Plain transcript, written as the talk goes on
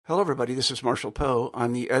Hello, everybody. This is Marshall Poe.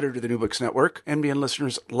 I'm the editor of the New Books Network. NBN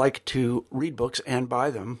listeners like to read books and buy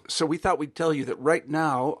them. So we thought we'd tell you that right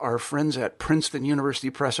now, our friends at Princeton University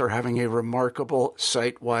Press are having a remarkable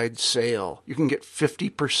site-wide sale. You can get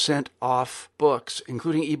 50% off books,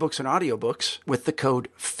 including ebooks and audiobooks, with the code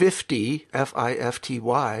 50,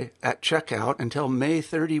 F-I-F-T-Y, at checkout until May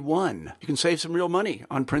 31. You can save some real money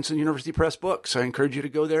on Princeton University Press books. I encourage you to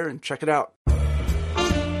go there and check it out.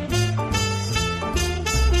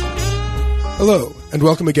 Hello, and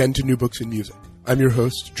welcome again to New Books in Music. I'm your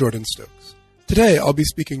host, Jordan Stokes. Today, I'll be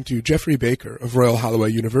speaking to Jeffrey Baker of Royal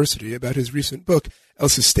Holloway University about his recent book, El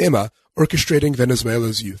Sistema, Orchestrating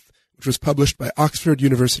Venezuela's Youth, which was published by Oxford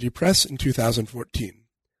University Press in 2014.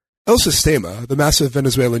 El Sistema, the massive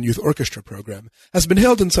Venezuelan youth orchestra program, has been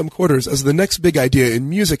hailed in some quarters as the next big idea in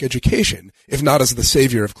music education, if not as the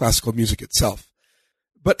savior of classical music itself.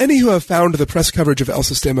 But any who have found the press coverage of El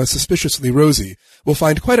Sistema suspiciously rosy will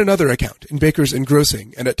find quite another account in Baker's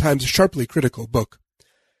engrossing and at times sharply critical book.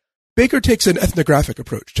 Baker takes an ethnographic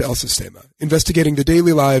approach to El Sistema, investigating the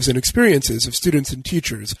daily lives and experiences of students and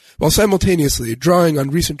teachers, while simultaneously drawing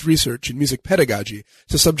on recent research in music pedagogy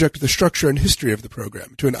to subject the structure and history of the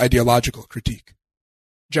program to an ideological critique.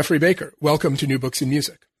 Jeffrey Baker, welcome to New Books in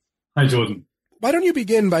Music. Hi, Jordan. Why don't you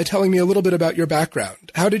begin by telling me a little bit about your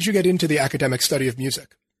background? How did you get into the academic study of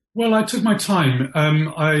music? Well, I took my time.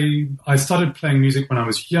 I started playing music when I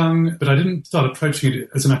was young, but I didn't start approaching it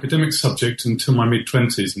as an academic subject until my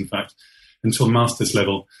mid-20s, in fact, until master's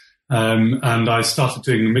level. And I started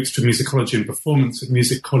doing a mixture of musicology and performance at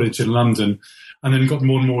Music College in London, and then got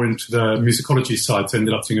more and more into the musicology side. So I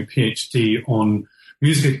ended up doing a PhD on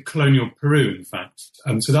music in colonial Peru, in fact.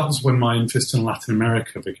 So that was when my interest in Latin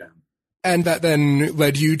America began. And that then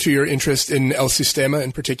led you to your interest in El Sistema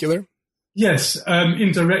in particular? Yes,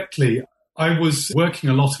 indirectly. I was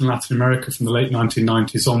working a lot in Latin America from the late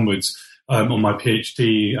 1990s onwards on my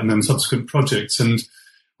PhD and then subsequent projects. And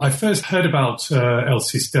I first heard about El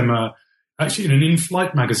Sistema actually in an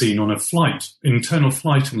in-flight magazine on a flight, internal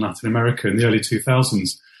flight in Latin America in the early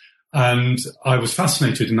 2000s. And I was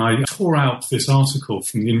fascinated, and I tore out this article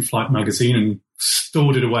from the in-flight magazine and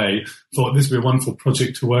stored it away. Thought this would be a wonderful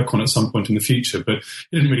project to work on at some point in the future, but it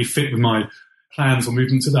didn't really fit with my plans or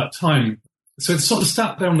movements at that time. So it sort of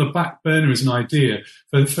sat there on the back burner as an idea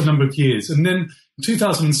for a number of years. And then in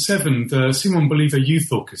 2007, the Simon Bolivar Youth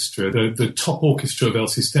Orchestra, the top orchestra of El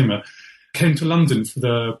Sistema, came to London for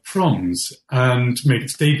the proms and made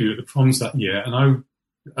its debut at the proms that year. And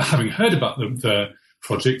I, having heard about the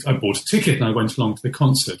project, I bought a ticket and I went along to the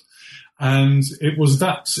concert. And it was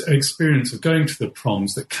that experience of going to the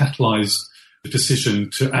proms that catalyzed the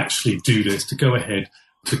decision to actually do this, to go ahead,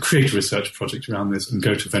 to create a research project around this and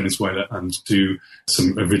go to Venezuela and do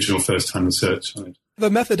some original first-hand research on it.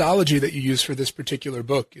 The methodology that you use for this particular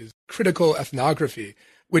book is critical ethnography,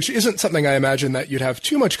 which isn't something I imagine that you'd have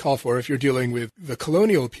too much call for if you're dealing with the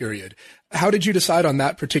colonial period. How did you decide on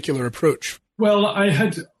that particular approach? Well, I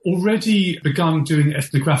had already begun doing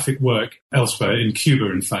ethnographic work elsewhere, in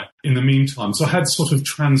Cuba, in fact, in the meantime. So I had sort of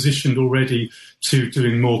transitioned already to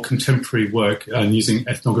doing more contemporary work and using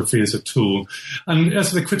ethnography as a tool. And as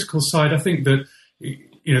for the critical side, I think that,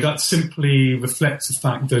 that simply reflects the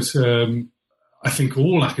fact that I think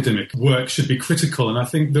all academic work should be critical. And I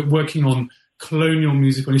think that working on colonial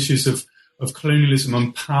music, on issues of colonialism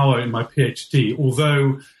and power in my PhD,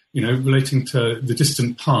 although relating to the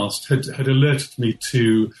distant past, had alerted me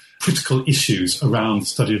to critical issues around the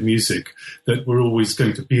study of music that were always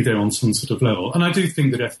going to be there on some sort of level. And I do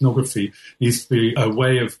think that ethnography needs to be a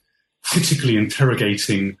way of critically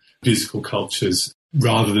interrogating musical cultures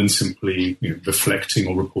rather than simply reflecting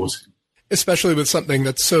or reporting. Especially with something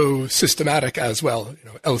that's so systematic as well.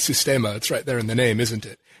 El Sistema, it's right there in the name, isn't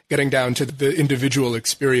it? Getting down to the individual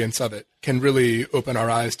experience of it can really open our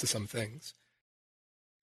eyes to some things.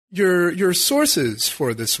 Your sources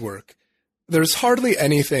for this work, there's hardly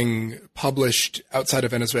anything published outside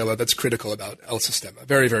of Venezuela that's critical about El Sistema.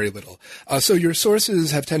 Very, very little. So your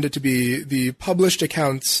sources have tended to be the published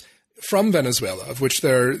accounts from Venezuela, of which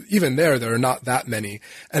there are not that many.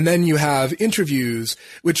 And then you have interviews,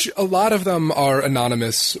 which a lot of them are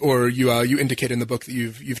anonymous, or you indicate in the book that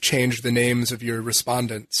you've changed the names of your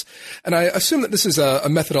respondents. And I assume that this is a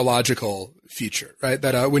methodological feature, right?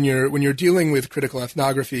 That when you're dealing with critical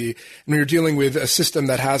ethnography, and when you're dealing with a system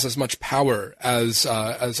that has as much power as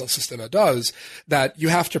El Sistema does, that you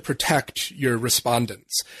have to protect your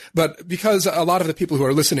respondents. But because a lot of the people who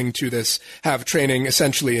are listening to this have training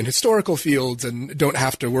essentially in historical fields and don't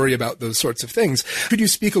have to worry about those sorts of things, could you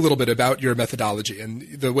speak a little bit about your methodology and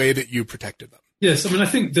the way that you protected them? Yes, I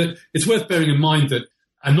think that it's worth bearing in mind that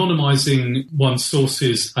anonymizing one's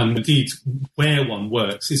sources and indeed where one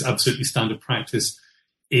works is absolutely standard practice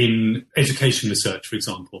in education research, for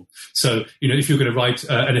example. So, if you're going to write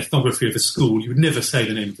an ethnography of a school, you would never say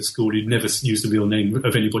the name of the school. You'd never use the real name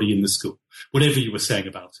of anybody in the school, whatever you were saying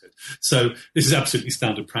about it. So this is absolutely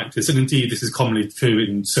standard practice. And indeed, this is commonly true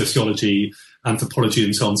in sociology, anthropology,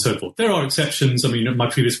 and so on and so forth. There are exceptions. I mean, my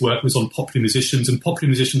previous work was on popular musicians, and popular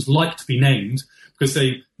musicians like to be named because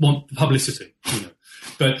they want publicity,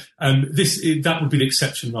 But that would be the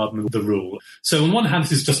exception rather than the rule. So on one hand,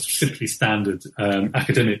 this is just simply standard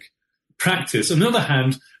academic practice. On the other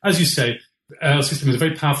hand, as you say, El Sistema is a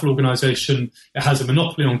very powerful organisation. It has a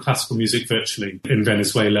monopoly on classical music virtually in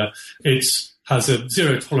Venezuela. It has a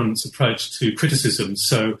zero-tolerance approach to criticism.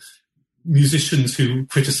 So musicians who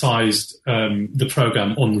criticised the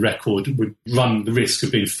programme on the record would run the risk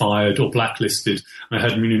of being fired or blacklisted. I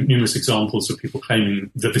heard numerous examples of people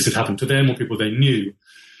claiming that this had happened to them or people they knew.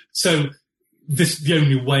 So the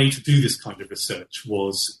only way to do this kind of research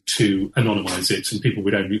was to anonymise it,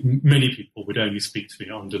 and many people would only speak to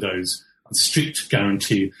me under those strict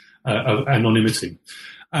guarantee of anonymity.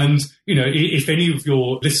 And, if any of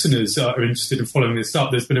your listeners are interested in following this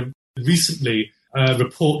up, there's been recently a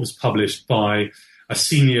report was published by a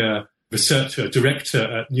senior researcher,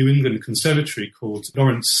 director at New England Conservatory called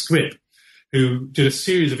Lawrence Scrip, who did a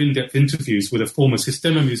series of in-depth interviews with a former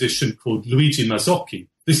Sistema musician called Luigi Mazzocchi.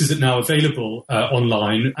 This is now available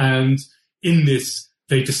online, and in this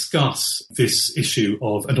they discuss this issue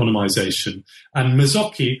of anonymization. And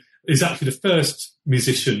Mazzocchi is actually the first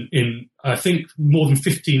musician in, I think, more than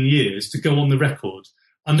 15 years to go on the record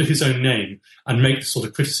under his own name and make the sort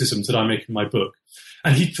of criticisms that I make in my book.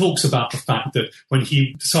 And he talks about the fact that when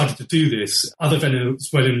he decided to do this, other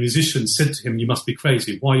Venezuelan musicians said to him, "You must be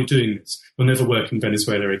crazy. Why are you doing this? You'll never work in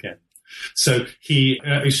Venezuela again." So he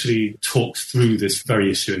actually talks through this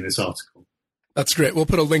very issue in this article. That's great. We'll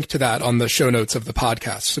put a link to that on the show notes of the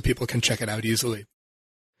podcast so people can check it out easily.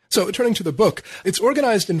 So turning to the book, it's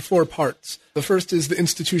organized in 4 parts. The first is The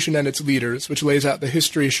Institution and Its Leaders, which lays out the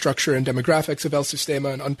history, structure, and demographics of El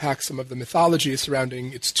Sistema and unpacks some of the mythology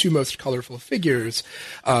surrounding its 2 most colorful figures,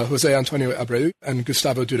 José Antonio Abreu and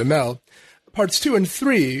Gustavo Dudamel. Parts 2 and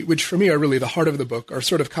 3, which for me are really the heart of the book, are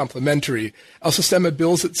sort of complementary. El Sistema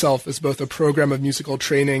bills itself as both a program of musical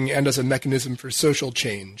training and as a mechanism for social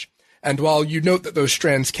change. And while you note that those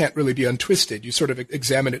strands can't really be untwisted, you sort of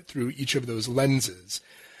examine it through each of those lenses.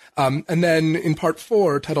 And then in part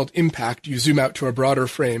 4, titled Impact, you zoom out to a broader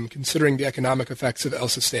frame, considering the economic effects of El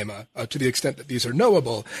Sistema, to the extent that these are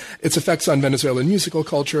knowable, its effects on Venezuelan musical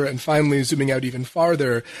culture, and finally, zooming out even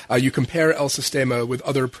farther, you compare El Sistema with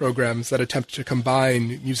other programs that attempt to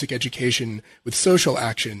combine music education with social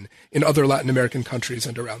action in other Latin American countries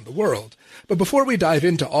and around the world. But before we dive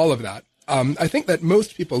into all of that, I think that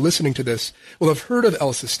most people listening to this will have heard of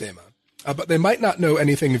El Sistema. But they might not know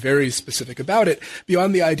anything very specific about it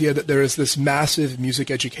beyond the idea that there is this massive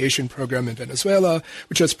music education program in Venezuela,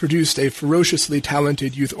 which has produced a ferociously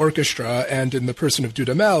talented youth orchestra and, in the person of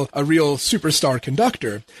Dudamel, a real superstar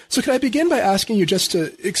conductor. So can I begin by asking you just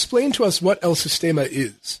to explain to us what El Sistema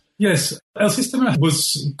is? Yes, El Sistema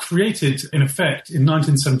was created, in effect, in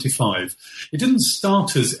 1975. It didn't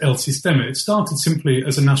start as El Sistema. It started simply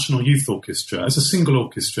as a national youth orchestra, as a single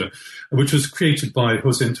orchestra, which was created by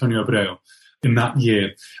José Antonio Abreu in that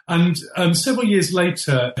year. And several years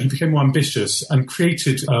later, he became more ambitious and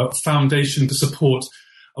created a foundation to support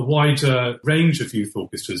a wider range of youth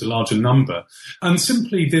orchestras, a larger number. And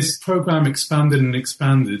simply this program expanded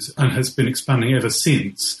and has been expanding ever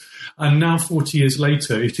since. And now, 40 years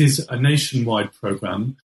later, it is a nationwide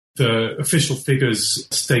program. The official figures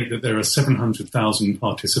state that there are 700,000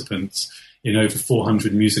 participants in over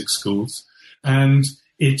 400 music schools. And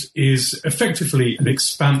it is effectively an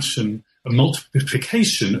expansion, a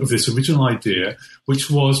multiplication of this original idea, which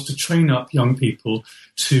was to train up young people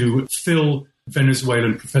to fill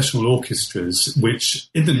Venezuelan professional orchestras, which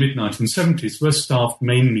in the mid-1970s were staffed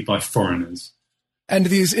mainly by foreigners. And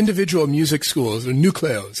these individual music schools, or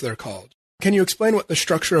nucleos, they're called. Can you explain what the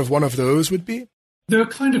structure of one of those would be? They're a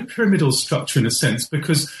kind of pyramidal structure in a sense,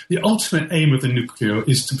 because the ultimate aim of the nucleo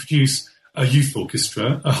is to produce a youth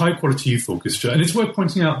orchestra, a high-quality youth orchestra. And it's worth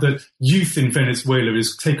pointing out that youth in Venezuela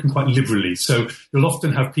is taken quite liberally. So you'll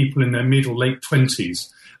often have people in their mid or late 20s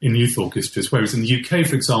in youth orchestras, whereas in the UK,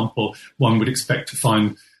 for example, one would expect to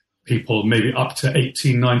find people maybe up to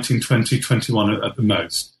 18, 19, 20, 21 at the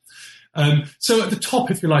most. So at the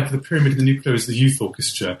top, if you like, of the pyramid of the nucleo is the youth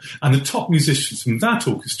orchestra, and the top musicians from that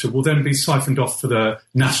orchestra will then be siphoned off for the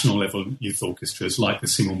national level youth orchestras like the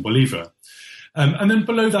Simon Bolivar. And then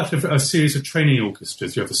below that, a series of training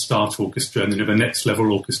orchestras. You have the Start Orchestra, and then you have the Next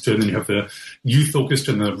Level Orchestra, and then you have the Youth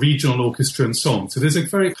Orchestra and the Regional Orchestra and so on. So there's a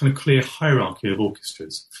very kind of clear hierarchy of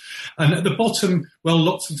orchestras. And at the bottom, well,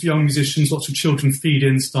 lots of young musicians, lots of children feed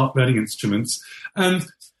in, start learning instruments. And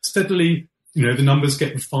steadily, you know, the numbers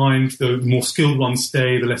get refined. The more skilled ones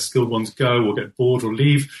stay, the less skilled ones go or get bored or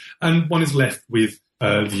leave. And one is left with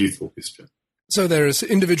the youth orchestra. So there's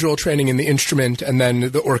individual training in the instrument and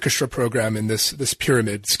then the orchestra program in this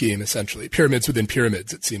pyramid scheme, essentially. Pyramids within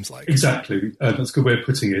pyramids, it seems like. Exactly. That's a good way of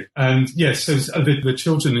putting it. And yes, so the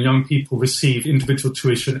children and young people receive individual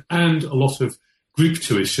tuition and a lot of group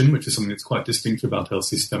tuition, which is something that's quite distinctive about El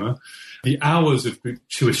Sistema. The hours of group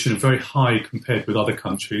tuition are very high compared with other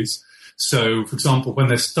countries. So, for example, when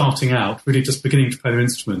they're starting out, really just beginning to play their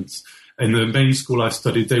instruments, in the main school I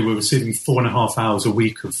studied, they were receiving 4.5 hours a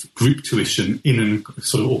week of group tuition in a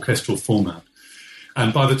sort of orchestral format.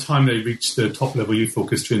 And by the time they reached the top-level youth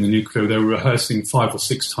orchestra in the nuclear, they were rehearsing 5 or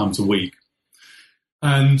 6 times a week.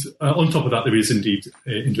 And on top of that, there is indeed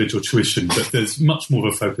individual tuition, but there's much more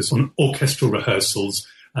of a focus on orchestral rehearsals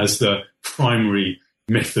as the primary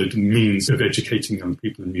method and means of educating young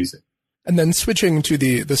people in music. And then switching to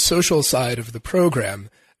the social side of the program,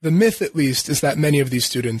 the myth, at least, is that many of these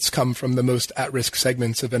students come from the most at-risk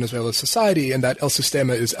segments of Venezuela's society and that El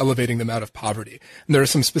Sistema is elevating them out of poverty. And there are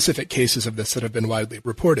some specific cases of this that have been widely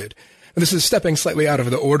reported. And this is stepping slightly out of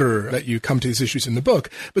the order that you come to these issues in the book,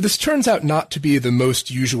 but this turns out not to be the most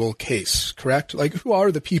usual case, correct? Like, who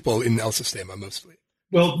are the people in El Sistema mostly?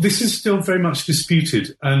 Well, this is still very much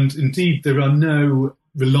disputed, and indeed there are no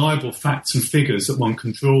reliable facts and figures that one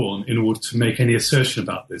can draw on in order to make any assertion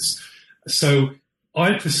about this. So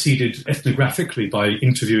I proceeded ethnographically by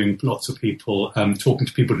interviewing lots of people, talking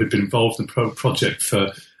to people who'd been involved in the project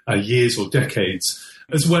for years or decades,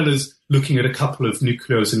 as well as looking at a couple of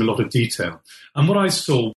nucleos in a lot of detail. And what I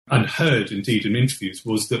saw and heard, indeed, in interviews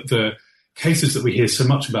was that the cases that we hear so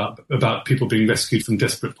much about people being rescued from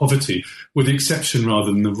desperate poverty were the exception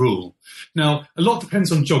rather than the rule. Now, a lot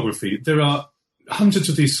depends on geography. There are hundreds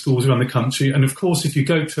of these schools around the country, and of course, if you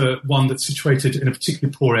go to one that's situated in a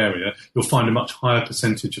particularly poor area, you'll find a much higher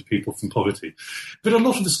percentage of people from poverty. But a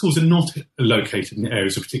lot of the schools are not located in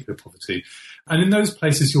areas of particular poverty. And in those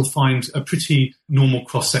places, you'll find a pretty normal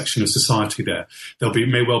cross-section of society there.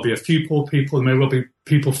 May well be a few poor people, there may well be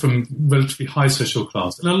people from relatively high social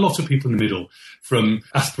class, and a lot of people in the middle, from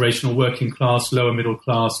aspirational working class, lower middle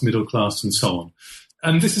class, and so on.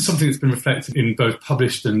 And this is something that's been reflected in both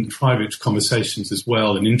published and private conversations as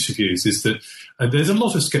well, and interviews, is that there's a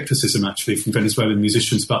lot of skepticism, actually, from Venezuelan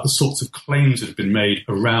musicians about the sorts of claims that have been made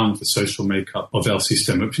around the social makeup of El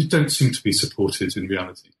Sistema, which don't seem to be supported in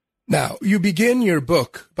reality. Now, you begin your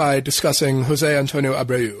book by discussing José Antonio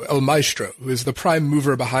Abreu, El Maestro, who is the prime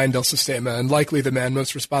mover behind El Sistema and likely the man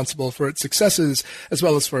most responsible for its successes as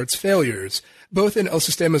well as for its failures. Both in El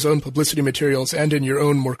Sistema's own publicity materials and in your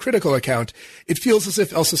own more critical account, it feels as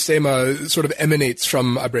if El Sistema sort of emanates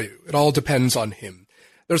from Abreu. It all depends on him.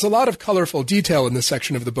 There's a lot of colorful detail in this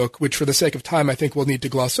section of the book, which for the sake of time I think we'll need to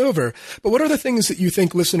gloss over. But what are the things that you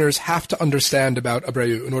think listeners have to understand about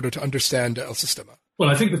Abreu in order to understand El Sistema? Well,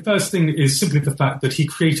 I think the first thing is simply the fact that he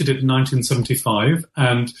created it in 1975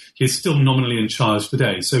 and he is still nominally in charge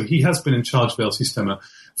today. So he has been in charge of El Sistema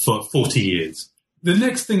for 40 years. The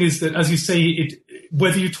next thing is that, as you say,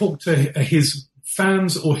 whether you talk to his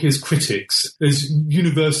fans or his critics, there's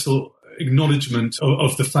universal acknowledgement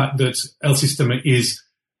of the fact that El Sistema is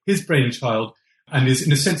his brainchild and is,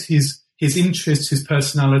 in a sense, his interests, his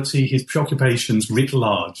personality, his preoccupations writ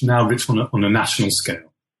large, now writ on a national scale.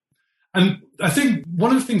 And I think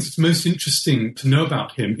one of the things that's most interesting to know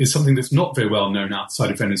about him is something that's not very well known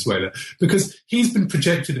outside of Venezuela, because he's been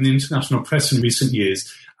projected in the international press in recent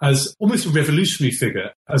years as almost a revolutionary figure,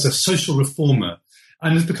 as a social reformer,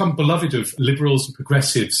 and has become beloved of liberals and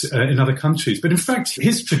progressives in other countries. But in fact,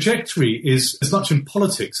 his trajectory is as much in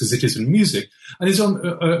politics as it is in music, and is on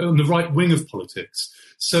the right wing of politics.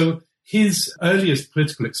 So his earliest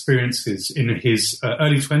political experiences in his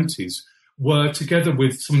early 20s were together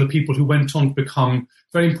with some of the people who went on to become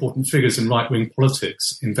very important figures in right-wing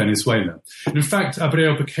politics in Venezuela. And in fact,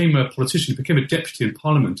 Abreu became a politician, became a deputy in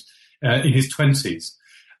parliament in his 20s.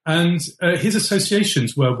 And his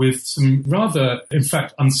associations were with some rather, in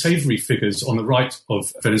fact, unsavory figures on the right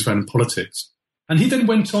of Venezuelan politics. And he then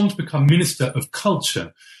went on to become Minister of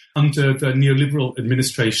Culture under the neoliberal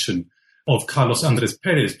administration of Carlos Andrés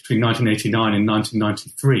Pérez between 1989 and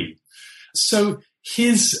 1993. So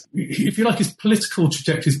his, if you like, his political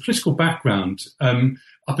trajectory, his political background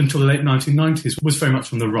up until the late 1990s was very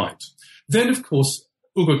much on the right. Then, of course,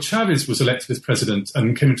 Hugo Chavez was elected as president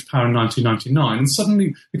and came into power in 1999, and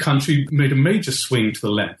suddenly the country made a major swing to the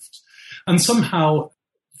left. And somehow,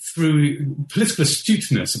 through political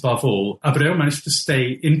astuteness above all, Abreu managed to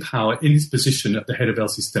stay in power in his position at the head of El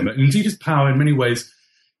Sistema. And indeed, his power in many ways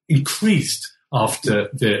increased after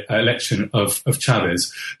the election of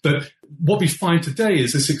Chavez. But what we find today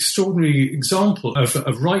is this extraordinary example of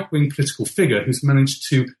a right-wing political figure who's managed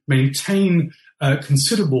to maintain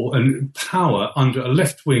considerable power under a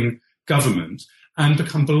left-wing government and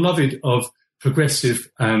become beloved of progressive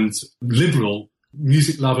and liberal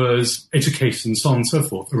music lovers, educators, and so on and so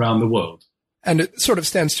forth around the world. And it sort of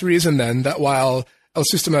stands to reason then that while El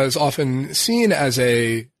Sistema is often seen as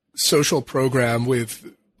a social program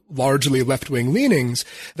with largely left-wing leanings,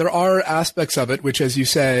 there are aspects of it which, as you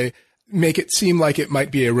say, make it seem like it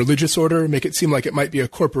might be a religious order, make it seem like it might be a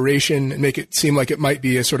corporation, and make it seem like it might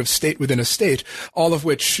be a sort of state within a state, all of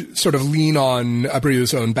which sort of lean on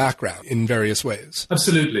Abreu's own background in various ways.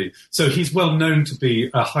 Absolutely. So he's well known to be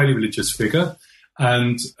a highly religious figure,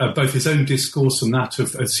 and both his own discourse and that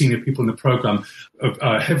of senior people in the program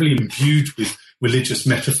are heavily imbued with religious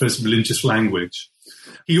metaphors and religious language.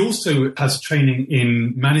 He also has training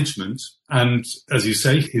in management, and as you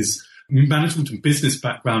say, his management and business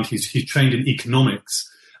background, he's trained in economics,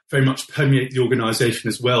 very much permeate the organization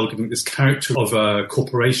as well, giving this character of a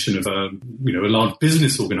corporation, of a large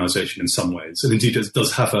business organization in some ways, and indeed it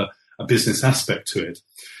does have a business aspect to it.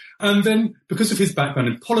 And then, because of his background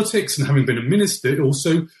in politics and having been a minister, it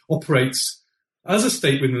also operates as a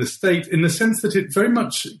state within the state in the sense that it very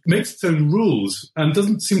much makes its own rules and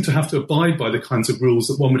doesn't seem to have to abide by the kinds of rules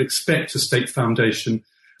that one would expect a state foundation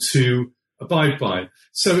to abide by.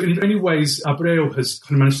 So in many ways, Abreu has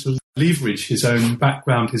kind of managed to leverage his own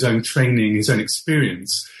background, his own training, his own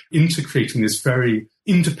experience into creating this very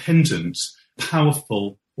independent,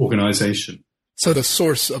 powerful organization. So the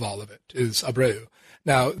source of all of it is Abreu.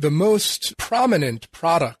 Now, the most prominent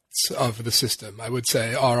products of the system, I would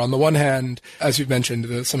say, are on the one hand, as you've mentioned,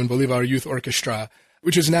 the Simon Bolivar Youth Orchestra,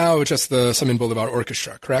 which is now just the Simon Bolivar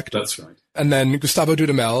Orchestra, correct? That's right. And then Gustavo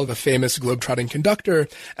Dudamel, the famous globetrotting conductor.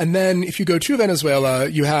 And then if you go to Venezuela,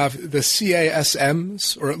 you have the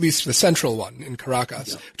CASMs, or at least the central one in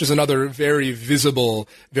Caracas, which is another very visible,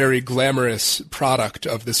 very glamorous product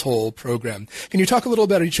of this whole program. Can you talk a little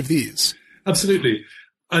about each of these? Absolutely.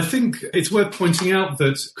 I think it's worth pointing out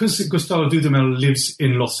that because Gustavo Dudamel lives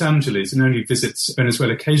in Los Angeles and only visits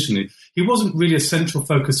Venezuela occasionally, he wasn't really a central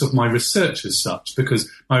focus of my research as such, because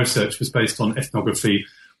my research was based on ethnography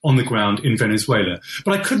on the ground in Venezuela.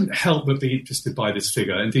 But I couldn't help but be interested by this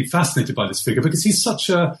figure, indeed fascinated by this figure, because he's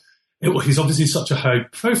obviously such a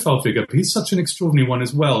high-profile figure, but he's such an extraordinary one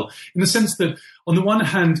as well, in the sense that, on the one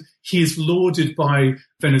hand, he is lauded by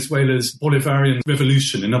Venezuela's Bolivarian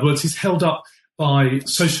revolution. In other words, he's held up by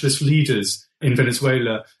socialist leaders in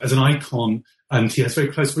Venezuela as an icon, and he has very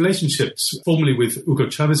close relationships, formerly with Hugo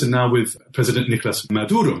Chavez and now with President Nicolas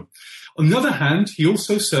Maduro. On the other hand, he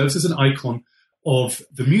also serves as an icon of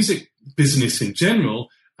the music business in general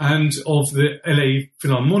and of the LA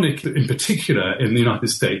Philharmonic in particular in the United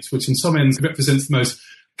States, which in some ends represents the most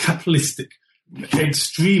capitalistic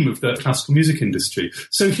extreme of the classical music industry.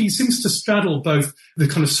 So he seems to straddle both the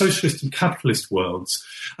kind of socialist and capitalist worlds.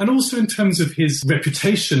 And also in terms of his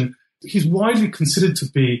reputation, he's widely considered to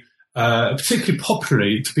be, particularly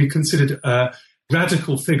popularly, to be considered a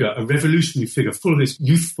radical figure, a revolutionary figure, full of this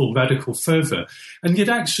youthful radical fervor. And yet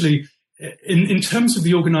actually, in terms of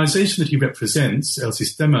the organization that he represents, El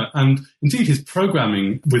Sistema, and indeed his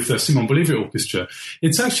programming with the Simon Bolivar Orchestra,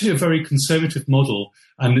 it's actually a very conservative model,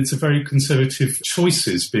 and it's a very conservative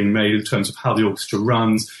choices being made in terms of how the orchestra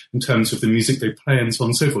runs, in terms of the music they play, and so on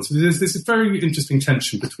and so forth. So there's this very interesting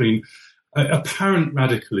tension between apparent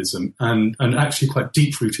radicalism and actually quite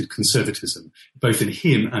deep-rooted conservatism, both in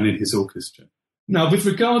him and in his orchestra. Now, with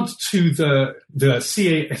regard to the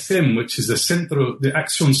CASM, which is the Centro de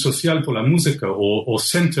Acción Social por la Música, or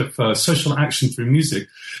Center for Social Action Through Music,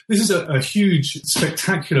 this is a huge,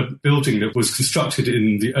 spectacular building that was constructed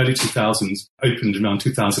in the early 2000s, opened around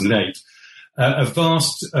 2008, a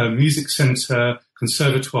vast music center,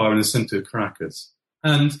 conservatoire in the center of Caracas.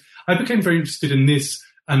 And I became very interested in this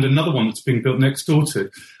and another one that's being built next door to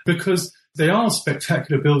it, because they are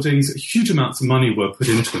spectacular buildings. Huge amounts of money were put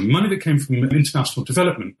into them. Money that came from international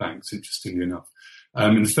development banks, interestingly enough.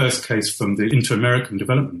 In the first case, from the Inter-American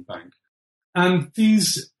Development Bank. And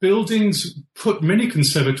these buildings put many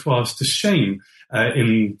conservatoires to shame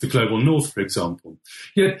in the global north, for example.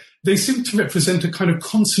 Yet they seem to represent a kind of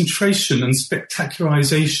concentration and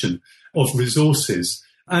spectacularization of resources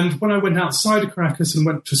And when I went outside of Caracas and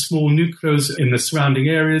went to small núcleos in the surrounding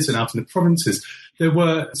areas and out in the provinces, there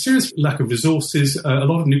were a serious lack of resources. A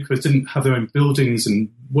lot of núcleos didn't have their own buildings and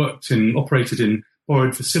operated in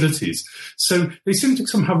borrowed facilities. So they seem to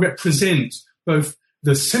somehow represent both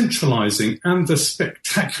the centralizing and the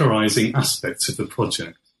spectacularizing aspects of the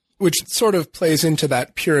project. Which sort of plays into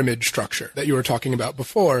that pyramid structure that you were talking about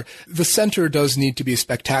before. The center does need to be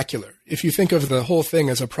spectacular. If you think of the whole thing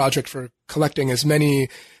as a project for collecting as many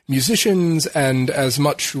musicians and as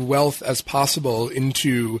much wealth as possible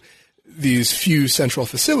into these few central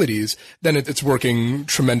facilities, then it's working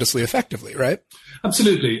tremendously effectively, right?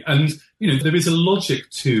 Absolutely. And, there is a logic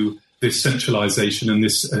to this centralization and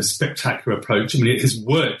this spectacular approach. I mean, it has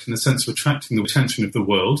worked in the sense of attracting the attention of the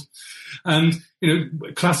world. And,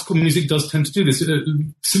 classical music does tend to do this.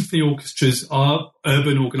 Symphony orchestras are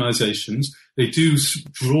urban organizations. They do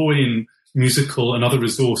draw in musical and other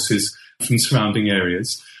resources from surrounding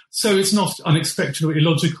areas. So it's not unexpected or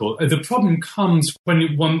illogical. The problem comes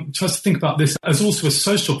when one tries to think about this as also a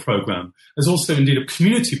social program, as also indeed a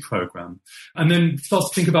community program, and then starts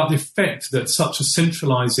to think about the effect that such a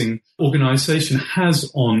centralizing organization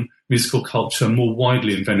has on musical culture more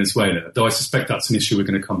widely in Venezuela, though I suspect that's an issue we're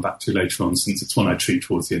going to come back to later on, since it's one I treat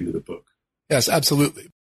towards the end of the book. Yes, absolutely.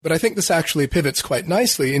 But I think this actually pivots quite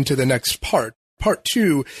nicely into the next part. Part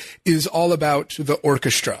 2 is all about the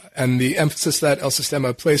orchestra and the emphasis that El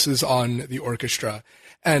Sistema places on the orchestra.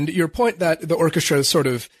 And your point that the orchestra is sort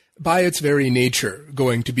of, by its very nature,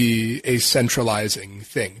 going to be a centralizing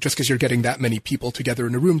thing, just because you're getting that many people together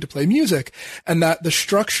in a room to play music, and that the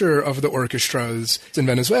structure of the orchestras in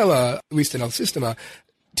Venezuela, at least in El Sistema,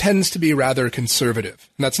 tends to be rather conservative.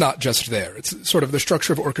 And that's not just there. It's sort of the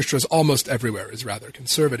structure of orchestras almost everywhere is rather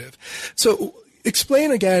conservative. So explain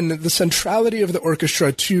again the centrality of the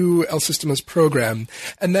orchestra to El Sistema's program,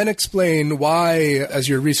 and then explain why, as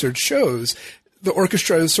your research shows, the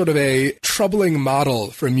orchestra is sort of a troubling model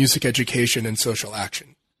for music education and social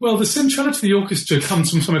action. Well, the centrality of the orchestra comes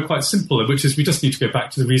from somewhere quite simple, which is we just need to go back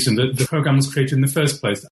to the reason that the program was created in the first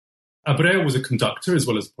place. Abreu was a conductor as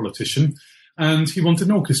well as a politician, and he wanted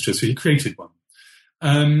an orchestra, so he created one.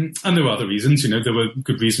 And there were other reasons. There were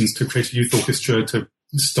good reasons to create a youth orchestra, to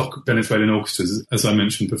stock Venezuelan orchestras, as I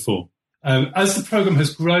mentioned before. As the program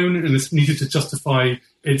has grown and it's needed to justify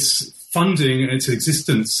its funding and its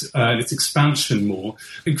existence and its expansion more,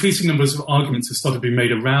 increasing numbers of arguments have started being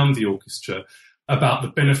made around the orchestra about the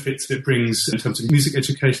benefits that it brings in terms of music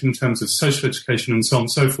education, in terms of social education, and so on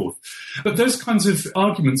and so forth. But those kinds of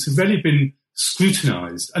arguments have rarely been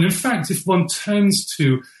scrutinized. And in fact, if one turns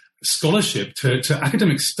to scholarship, to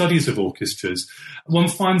academic studies of orchestras, one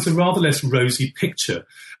finds a rather less rosy picture.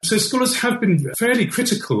 So scholars have been fairly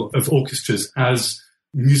critical of orchestras as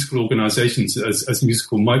musical organizations, as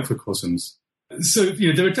musical microcosms. So,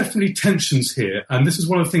 there are definitely tensions here. And this is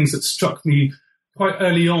one of the things that struck me quite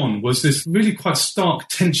early on, was this really quite stark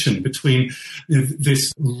tension between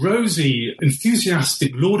this rosy,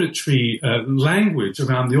 enthusiastic, laudatory language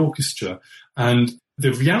around the orchestra and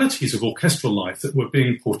the realities of orchestral life that were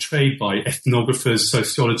being portrayed by ethnographers,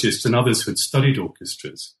 sociologists, and others who had studied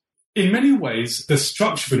orchestras. In many ways, the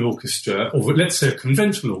structure of an orchestra, or let's say a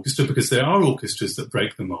conventional orchestra, because there are orchestras that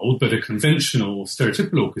break the mold, but a conventional,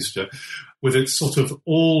 stereotypical orchestra, with its sort of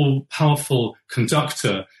all-powerful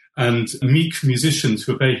conductor and meek musicians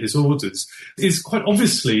who obey his orders, is quite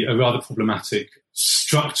obviously a rather problematic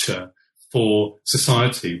structure for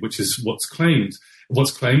society, which is what's claimed.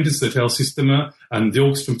 What's claimed is that El Sistema, and the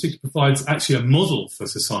orchestra in particular, provides actually a model for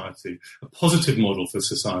society, a positive model for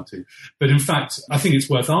society. But in fact, I think it's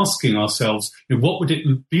worth asking ourselves, what would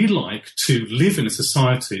it be like to live in a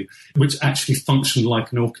society which actually functioned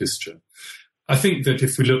like an orchestra? I think that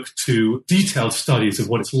if we look to detailed studies of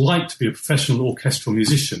what it's like to be a professional orchestral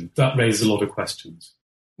musician, that raises a lot of questions.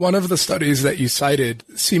 One of the studies that you cited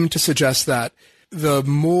seemed to suggest that the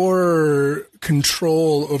more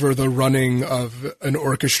control over the running of an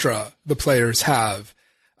orchestra the players have,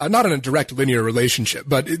 not in a direct linear relationship,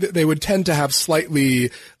 but they would tend to have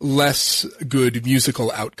slightly less good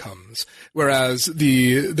musical outcomes. Whereas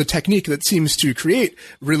the technique that seems to create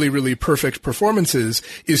really, really perfect performances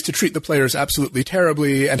is to treat the players absolutely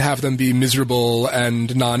terribly and have them be miserable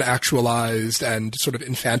and non-actualized and sort of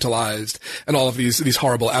infantilized and all of these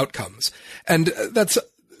horrible outcomes. And that's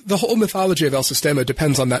the whole mythology of El Sistema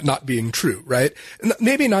depends on that not being true, right?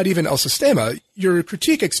 Maybe not even El Sistema. Your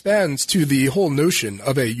critique expands to the whole notion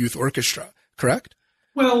of a youth orchestra, correct?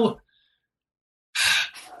 Well,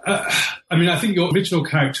 I think your original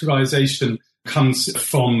characterization comes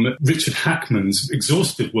from Richard Hackman's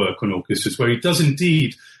exhaustive work on orchestras, where he does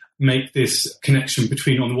indeed make this connection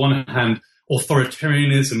between, on the one hand,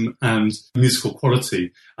 authoritarianism and musical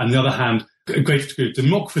quality, and on the other hand, a greater degree of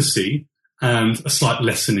democracy and a slight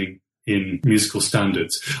lessening in musical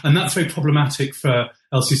standards. And that's very problematic for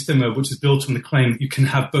El Sistema, which is built on the claim that you can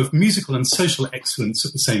have both musical and social excellence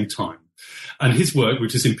at the same time. And his work,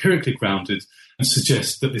 which is empirically grounded,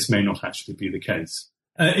 suggests that this may not actually be the case.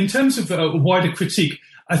 In terms of a wider critique,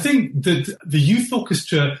 I think that the youth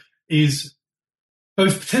orchestra is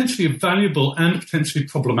both potentially a valuable and potentially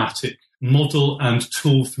problematic model and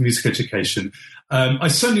tool for music education. I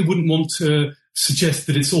certainly wouldn't want to suggest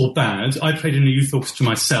that it's all bad. I played in a youth orchestra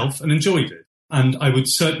myself and enjoyed it. And I would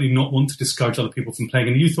certainly not want to discourage other people from playing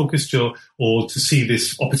in a youth orchestra or to see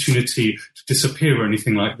this opportunity to disappear or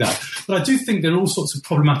anything like that. But I do think there are all sorts of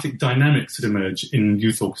problematic dynamics that emerge in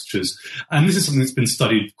youth orchestras. And this is something that's been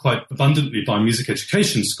studied quite abundantly by music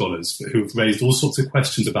education scholars who've raised all sorts of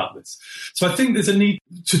questions about this. So I think there's a need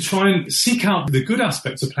to try and seek out the good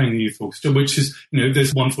aspects of playing in a youth orchestra, which is,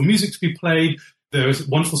 there's wonderful music to be played. There's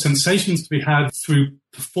wonderful sensations to be had through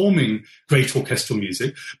performing great orchestral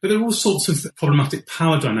music, but there are all sorts of problematic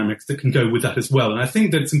power dynamics that can go with that as well. And I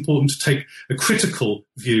think that it's important to take a critical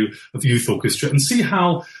view of the youth orchestra and see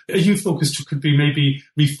how a youth orchestra could be maybe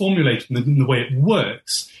reformulated in the way it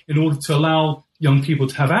works in order to allow young people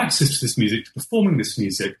to have access to this music, to performing this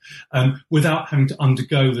music, without having to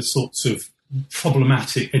undergo the sorts of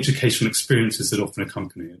problematic educational experiences that often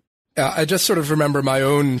accompany it. Yeah, I just sort of remember my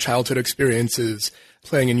own childhood experiences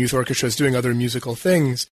playing in youth orchestras, doing other musical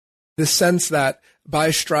things. This sense that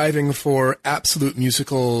by striving for absolute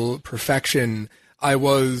musical perfection, I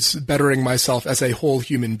was bettering myself as a whole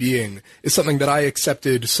human being is something that I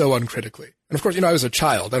accepted so uncritically. And of course, I was a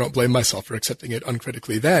child. I don't blame myself for accepting it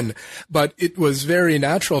uncritically then. But it was very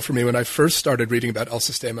natural for me when I first started reading about El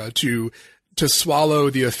Sistema to swallow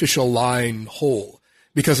the official line whole,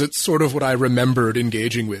 because it's sort of what I remembered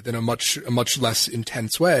engaging with in a much less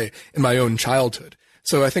intense way in my own childhood.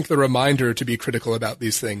 So I think the reminder to be critical about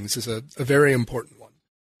these things is a very important one.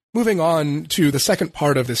 Moving on to the second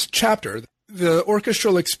part of this chapter, the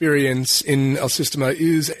orchestral experience in El Sistema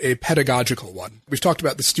is a pedagogical one. We've talked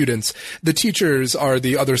about the students. The teachers are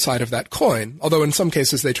the other side of that coin, although in some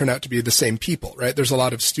cases they turn out to be the same people, right? There's a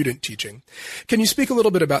lot of student teaching. Can you speak a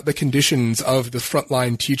little bit about the conditions of the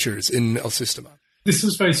frontline teachers in El Sistema? This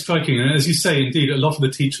was very striking. And as you say, indeed, a lot of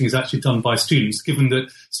the teaching is actually done by students, given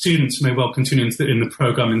that students may well continue in the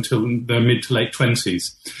program until their mid to late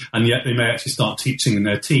 20s, and yet they may actually start teaching in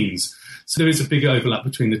their teens. So there is a big overlap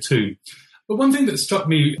between the two. But one thing that struck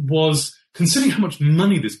me was, considering how much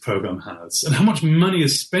money this program has and how much money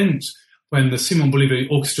is spent when the Simon Bolivar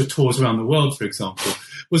Orchestra tours around the world, for example,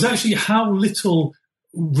 was actually how little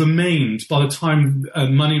remained by the time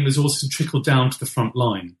money and resources trickled down to the front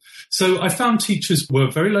line. So I found teachers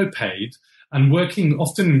were very low paid and working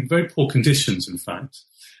often in very poor conditions, in fact.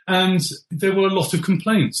 And there were a lot of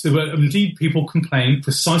complaints. There were indeed people complained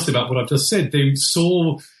precisely about what I've just said. They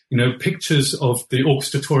saw, pictures of the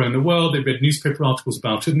orchestra touring the world. They read newspaper articles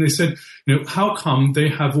about it. And they said, how come they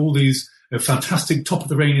have all these fantastic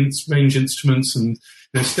top-of-the-range instruments and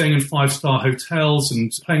staying in 5-star hotels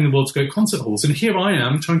and playing the world's great concert halls. And here I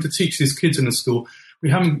am trying to teach these kids in a school. We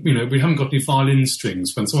haven't got any violin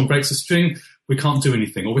strings. When someone breaks a string, we can't do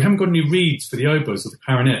anything. Or we haven't got any reeds for the oboes or the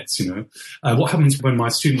clarinets, What happens when my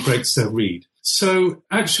student breaks their reed? So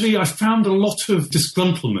actually, I found a lot of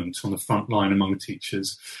disgruntlement on the front line among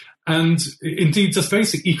teachers. And indeed, just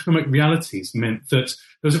basic economic realities meant that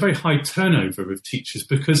there was a very high turnover of teachers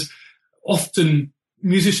because often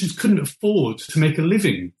musicians couldn't afford to make a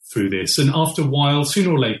living through this. And after a while,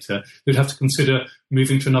 sooner or later, they'd have to consider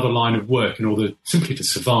moving to another line of work in order simply to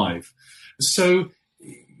survive. So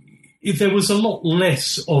there was a lot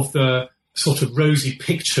less of the sort of rosy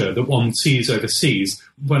picture that one sees overseas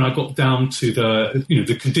when I got down to the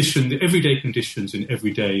everyday conditions in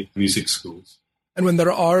everyday music schools. And when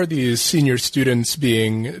there are these senior students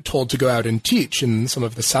being told to go out and teach in some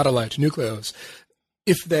of the satellite nucleos,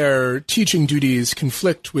 if their teaching duties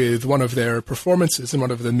conflict with one of their performances in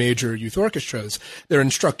one of the major youth orchestras, they're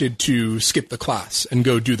instructed to skip the class and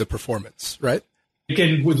go do the performance, right?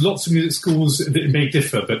 Again, with lots of music schools, it may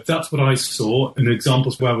differ, but that's what I saw. And the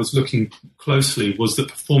examples where I was looking closely was that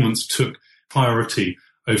performance took priority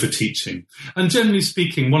over teaching. And generally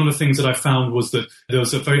speaking, one of the things that I found was that there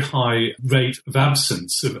was a very high rate of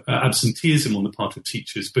absenteeism on the part of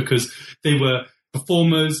teachers because they were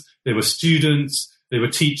performers, they were students, they were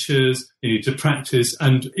teachers, they needed to practice,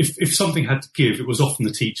 and if something had to give, it was often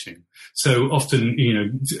the teaching. So often,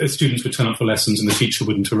 students would turn up for lessons and the teacher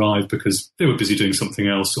wouldn't arrive because they were busy doing something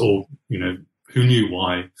else or, who knew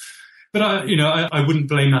why. But, I wouldn't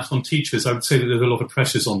blame that on teachers. I would say that there's a lot of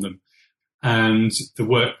pressures on them. and the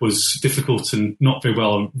work was difficult and not very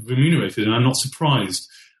well remunerated. And I'm not surprised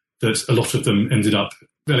that a lot of them ended up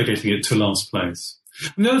relegating it to last place.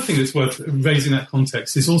 And the other thing that's worth raising in that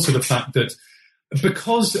context is also the fact that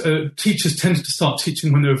because teachers tended to start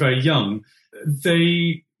teaching when they were very young,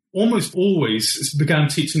 they almost always began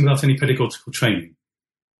teaching without any pedagogical training.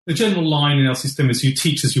 The general line in LC STEM is you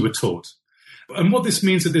teach as you were taught. And what this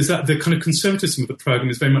means is that the kind of conservatism of the program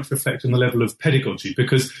is very much reflected on the level of pedagogy,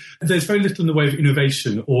 because there's very little in the way of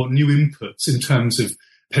innovation or new inputs in terms of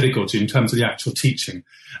pedagogy, in terms of the actual teaching.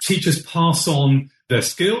 Teachers pass on their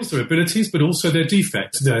skills, their abilities, but also their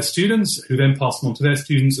defects to their students, who then pass them on to their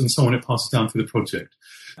students, and so on. It passes down through the project.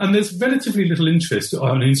 And there's relatively little interest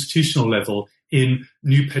on an institutional level in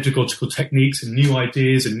new pedagogical techniques and new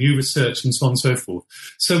ideas and new research and so on and so forth.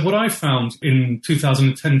 So what I found in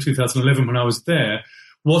 2010, 2011, when I was there,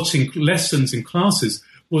 watching lessons in classes,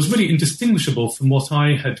 was really indistinguishable from what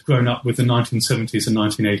I had grown up with in the 1970s and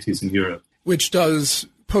 1980s in Europe. Which does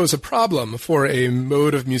pose a problem for a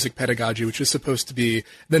mode of music pedagogy which is supposed to be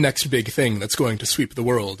the next big thing that's going to sweep the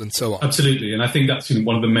world and so on. Absolutely. And I think that's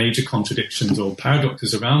one of the major contradictions or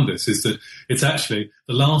paradoxes around this, is that it's actually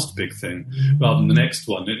the last big thing rather than the next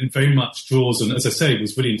one. It very much draws, and as I say,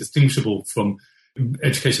 was really indistinguishable from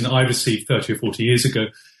education that I received 30 or 40 years ago,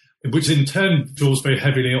 which in turn draws very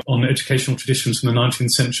heavily on educational traditions from the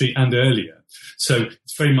 19th century and earlier. So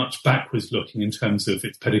it's very much backwards looking in terms of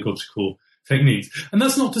its pedagogical techniques. And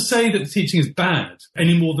that's not to say that the teaching is bad,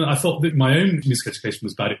 any more than I thought that my own music education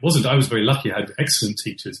was bad. It wasn't. I was very lucky. I had excellent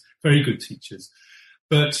teachers, very good teachers.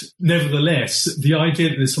 But nevertheless, the idea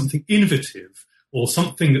that there's something innovative or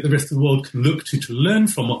something that the rest of the world can look to learn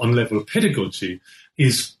from on the level of pedagogy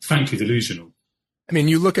is frankly delusional. I mean,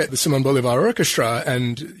 you look at the Simon Bolivar Orchestra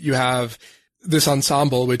and you have this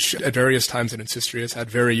ensemble, which at various times in its history has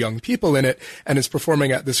had very young people in it and is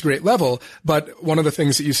performing at this great level. But one of the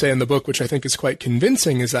things that you say in the book, which I think is quite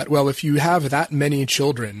convincing, is that, well, if you have that many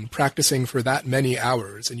children practicing for that many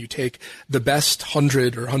hours and you take the best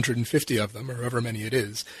 100 or 150 of them, or however many it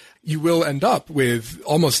is, you will end up with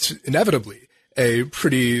almost inevitably a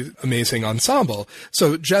pretty amazing ensemble.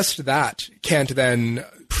 So just that can't then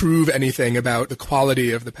prove anything about the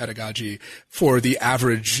quality of the pedagogy for the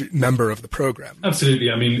average member of the program. Absolutely.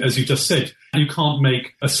 I mean, as you just said, you can't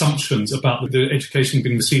make assumptions about the education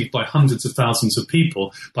being received by hundreds of thousands of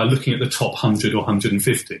people by looking at the top 100 or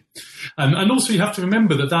 150. And also you have to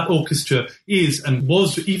remember that orchestra is, and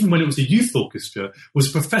was, even when it was a youth orchestra, was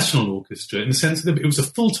a professional orchestra in the sense that it was a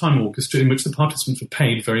full-time orchestra in which the participants were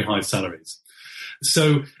paid very high salaries.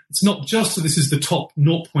 So it's not just that this is the top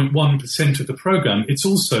 0.1% of the program, it's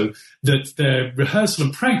also that their rehearsal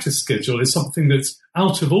and practice schedule is something that's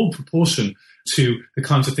out of all proportion to the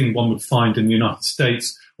kinds of thing one would find in the United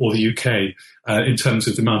States or the UK in terms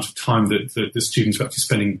of the amount of time that the students are actually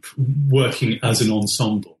spending working as an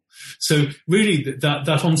ensemble. So really that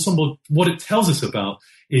ensemble, what it tells us about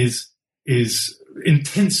is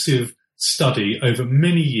intensive study over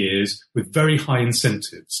many years with very high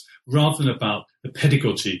incentives, rather than about the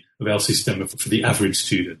pedagogy of LC STEM for the average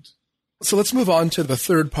student. So let's move on to the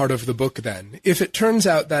third part of the book then. If it turns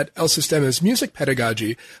out that El Sistema's music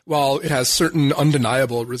pedagogy, while it has certain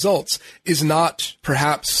undeniable results, is not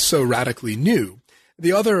perhaps so radically new,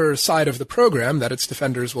 the other side of the program that its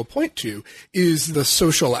defenders will point to is the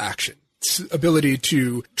social action, its ability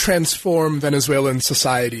to transform Venezuelan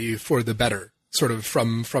society for the better, sort of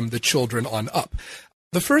from the children on up.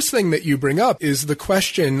 The first thing that you bring up is the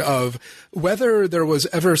question of whether there was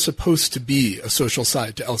ever supposed to be a social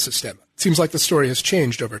side to El Sistema. It seems like the story has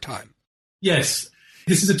changed over time. Yes.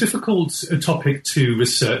 This is a difficult topic to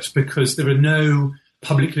research because there are no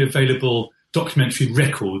publicly available documentary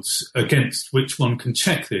records against which one can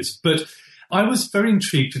check this. But I was very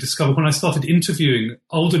intrigued to discover when I started interviewing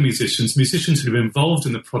older musicians who were involved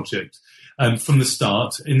in the project from the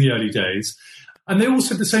start in the early days. And they all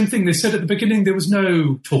said the same thing. They said at the beginning there was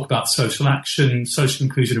no talk about social action, social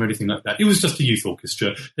inclusion or anything like that. It was just a youth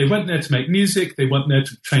orchestra. They went there to make music. They went there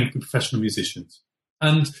to train professional musicians.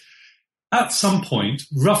 And at some point,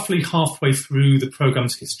 roughly halfway through the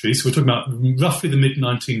program's history, so we're talking about roughly the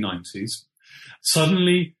mid-1990s,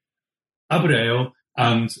 suddenly Abreu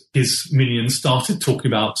and his minions started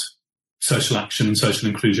talking about social action and social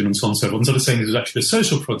inclusion and so on and so forth. Instead of saying it was actually a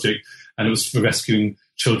social project and it was for rescuing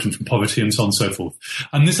children from poverty and so on and so forth.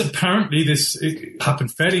 And it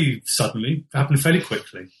happened fairly suddenly, happened fairly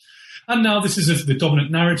quickly. And now this is the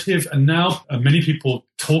dominant narrative, and now many people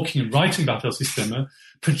talking and writing about El Sistema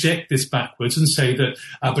project this backwards and say that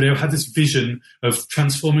Abreu had this vision of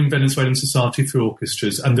transforming Venezuelan society through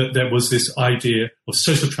orchestras and that there was this idea of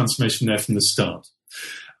social transformation there from the start.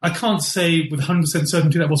 I can't say with 100%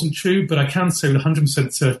 certainty that wasn't true, but I can say with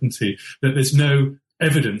 100% certainty that there's no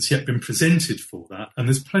evidence yet been presented for that, and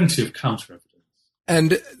there's plenty of counter-evidence.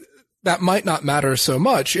 And that might not matter so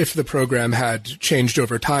much if the program had changed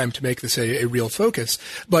over time to make this a real focus.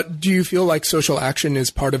 But do you feel like social action is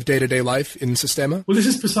part of day-to-day life in Sistema? Well, this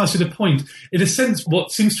is precisely the point. In a sense,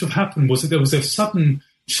 what seems to have happened was that there was a sudden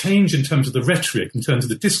change in terms of the rhetoric, in terms of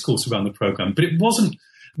the discourse around the program, but it wasn't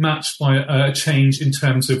matched by a change in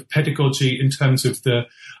terms of pedagogy, in terms of the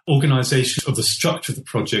organisation of the structure of the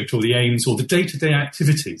project or the aims or the day-to-day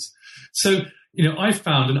activities. So, I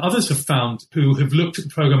found, and others have found who have looked at the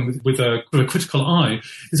program with a critical eye,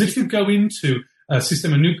 is that if you go into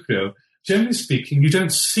Sistema Núcleo, generally speaking, you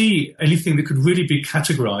don't see anything that could really be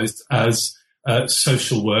categorised as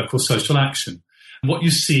social work or social action. What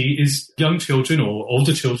you see is young children or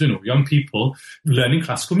older children or young people learning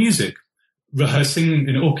classical music, rehearsing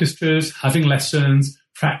in orchestras, having lessons,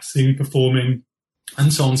 practicing, performing,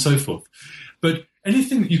 and so on and so forth. But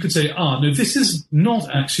anything that you could say, no, this is not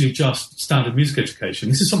actually just standard music education.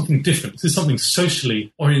 This is something different. This is something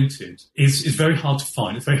socially oriented. Is very hard to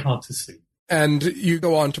find. It's very hard to see. And you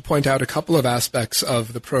go on to point out a couple of aspects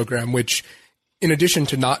of the program which, in addition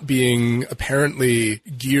to not being apparently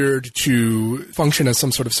geared to function as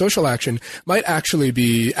some sort of social action, might actually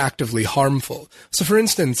be actively harmful. So, for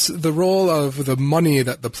instance, the role of the money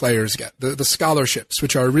that the players get, the scholarships,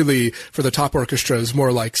 which are really, for the top orchestras,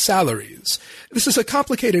 more like salaries. This is a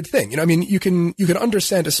complicated thing. You can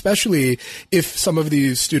understand, especially if some of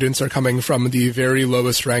these students are coming from the very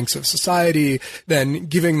lowest ranks of society, then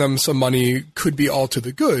giving them some money could be all to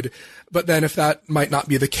the good. But then if that might not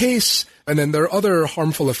be the case, and then there are other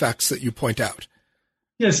harmful effects that you point out.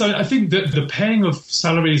 Yes, I think that the paying of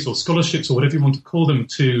salaries or scholarships or whatever you want to call them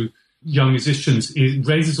to young musicians, it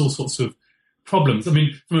raises all sorts of problems. From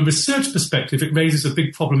a research perspective, it raises a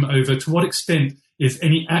big problem over to what extent is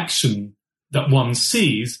any action that one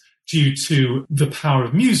sees due to the power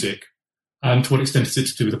of music, and to what extent is it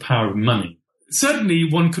to do with the power of money. Certainly,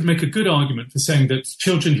 one could make a good argument for saying that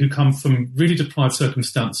children who come from really deprived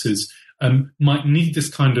circumstances might need this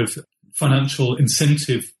kind of financial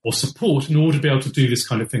incentive or support in order to be able to do this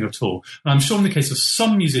kind of thing at all. And I'm sure in the case of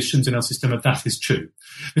some musicians in our system that is true.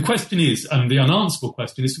 The question is, and the unanswerable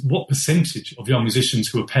question is, what percentage of young musicians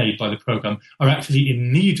who are paid by the programme are actually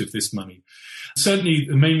in need of this money? Certainly,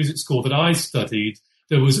 the main music school that I studied,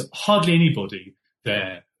 there was hardly anybody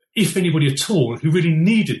there, if anybody at all, who really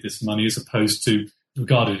needed this money as opposed to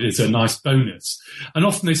regarded it as a nice bonus. And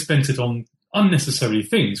often they spent it on unnecessary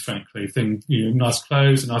things, frankly, nice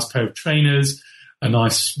clothes, a nice pair of trainers, a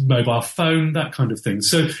nice mobile phone, that kind of thing.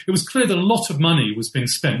 So it was clear that a lot of money was being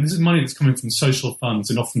spent. This is money that's coming from social funds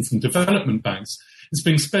and often from development banks. It's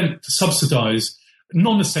being spent to subsidise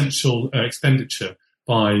non-essential expenditure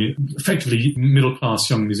by effectively middle-class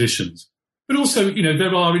young musicians. But also,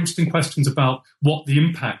 there are interesting questions about what the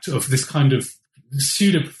impact of this kind of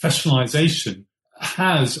pseudo-professionalisation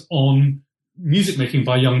has on music making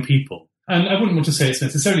by young people. And I wouldn't want to say it's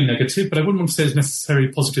necessarily negative, but I wouldn't want to say it's necessarily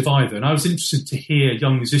positive either. And I was interested to hear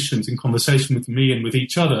young musicians in conversation with me and with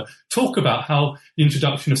each other talk about how the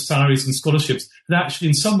introduction of salaries and scholarships had actually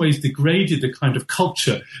in some ways degraded the kind of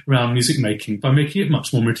culture around music making by making it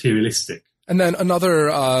much more materialistic. And then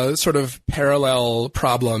another sort of parallel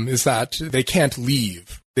problem is that they can't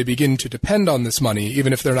leave. They begin to depend on this money,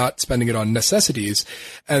 even if they're not spending it on necessities.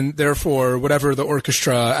 And therefore, whatever the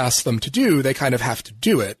orchestra asks them to do, they kind of have to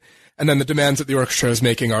do it. And then the demands that the orchestra is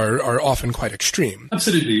making are often quite extreme.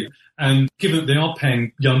 Absolutely. And given that they are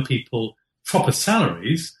paying young people proper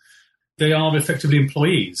salaries, they are effectively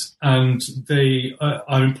employees. And they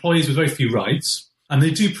are employees with very few rights. And they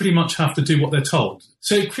do pretty much have to do what they're told.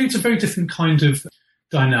 So it creates a very different kind of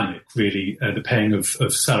dynamic, really, the paying of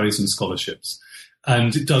salaries and scholarships.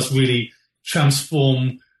 And it does really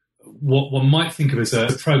transform what one might think of as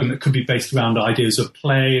a program that could be based around ideas of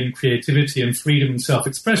play and creativity and freedom and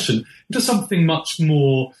self-expression into something much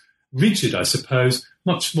more rigid, I suppose,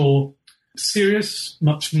 much more serious,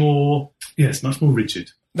 much more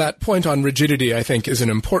rigid. That point on rigidity, I think, is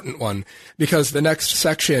an important one, because the next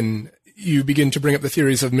section you begin to bring up the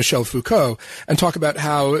theories of Michel Foucault and talk about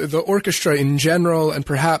how the orchestra in general, and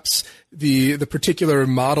perhaps the particular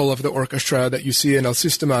model of the orchestra that you see in El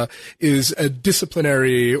Sistema, is a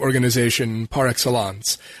disciplinary organization par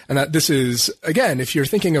excellence. And that this is, again, if you're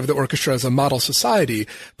thinking of the orchestra as a model society,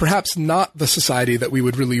 perhaps not the society that we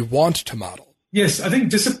would really want to model. Yes, I think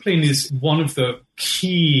discipline is one of the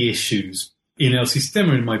key issues in El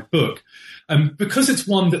Sistema in my book, because it's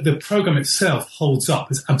one that the program itself holds up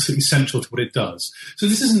as absolutely central to what it does. So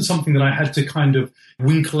this isn't something that I had to kind of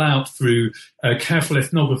winkle out through careful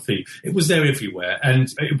ethnography. It was there everywhere. And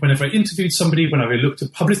whenever I interviewed somebody, whenever I looked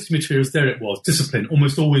at publicity materials, there it was, discipline,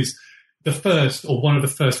 almost always the first or one of the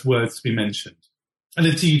first words to be mentioned. And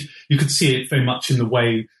indeed, you could see it very much in the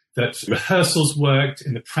way that rehearsals worked,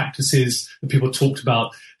 in the practices that people talked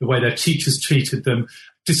about, the way their teachers treated them.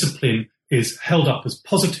 Discipline is held up as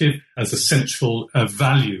positive, as a central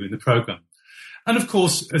value in the program. And of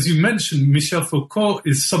course, as you mentioned, Michel Foucault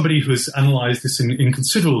is somebody who has analysed this in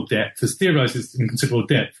considerable depth, has theorised this in considerable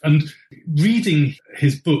depth. And reading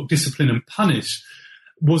his book, Discipline and Punish,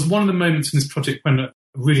 was one of the moments in this project when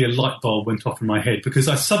really a light bulb went off in my head, because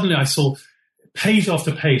I saw page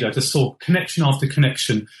after page, I just saw connection after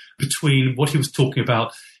connection between what he was talking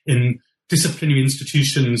about in disciplinary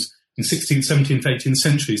institutions in 16th, 17th, 18th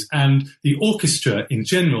centuries, and the orchestra in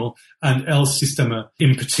general, and El Sistema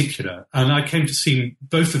in particular. And I came to see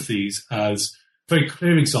both of these as very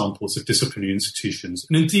clear examples of disciplinary institutions.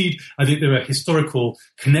 And indeed, I think there are historical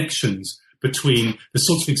connections between the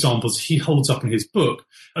sorts of examples he holds up in his book,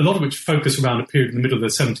 a lot of which focus around a period in the middle of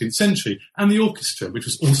the 17th century, and the orchestra, which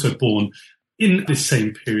was also born in this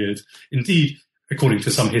same period, indeed, according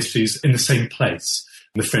to some histories, in the same place,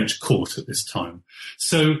 in the French court at this time.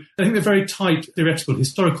 So I think they're very tight theoretical and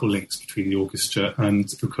historical links between the orchestra and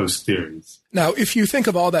Foucault's theories. Now, if you think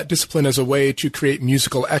of all that discipline as a way to create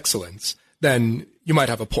musical excellence, then you might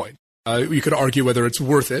have a point. You could argue whether it's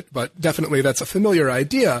worth it, but definitely that's a familiar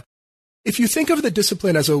idea. If you think of the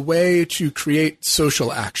discipline as a way to create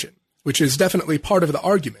social action, which is definitely part of the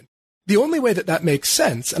argument, the only way that makes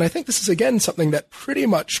sense, and I think this is again something that pretty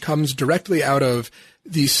much comes directly out of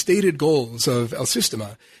the stated goals of El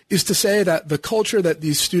Sistema, is to say that the culture that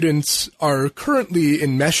these students are currently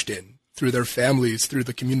enmeshed in, through their families, through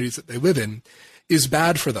the communities that they live in, is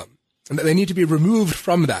bad for them. And that they need to be removed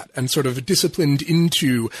from that and sort of disciplined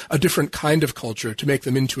into a different kind of culture to make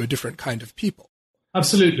them into a different kind of people.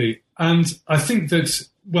 Absolutely. And I think that,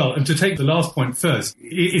 well, and to take the last point first,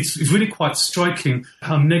 it's really quite striking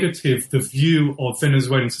how negative the view of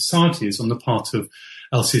Venezuelan society is on the part of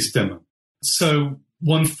El Sistema. So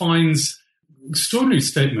one finds extraordinary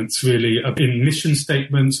statements, really, in mission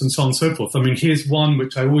statements and so on and so forth. I mean, here's one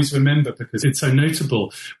which I always remember because it's so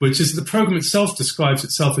notable, which is the program itself describes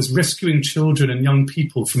itself as rescuing children and young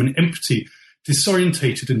people from an empty,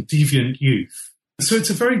 disorientated and deviant youth. So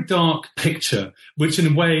it's a very dark picture, which in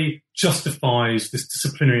a way justifies this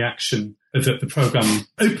disciplinary action that the program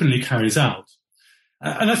openly carries out.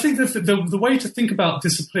 And I think that the way to think about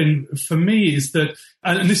discipline for me is that,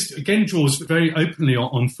 and this again draws very openly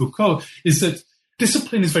on Foucault, is that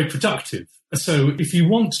discipline is very productive. So if you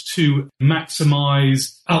want to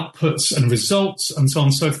maximize outputs and results and so on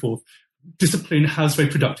and so forth, discipline has very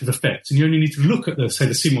productive effects. And you only need to look at the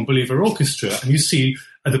Simon Bolivar Orchestra and you see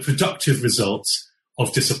the productive results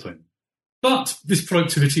of discipline. But this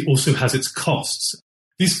productivity also has its costs.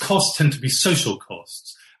 These costs tend to be social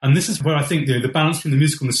costs. And this is where I think the balance between the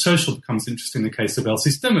musical and the social becomes interesting in the case of El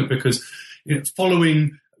Sistema, because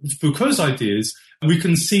following Foucault's ideas, we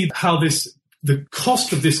can see how the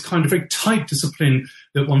cost of this kind of very tight discipline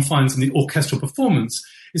that one finds in the orchestral performance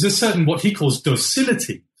is a certain what he calls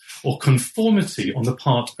docility or conformity on the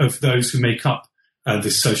part of those who make up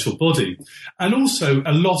this social body, and also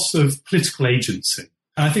a loss of political agency.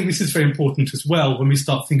 And I think this is very important as well when we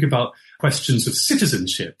start thinking about questions of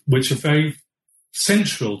citizenship, which are very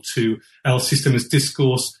central to El Sistema's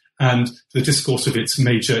discourse and the discourse of its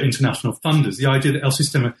major international funders. The idea that El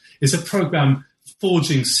Sistema is a program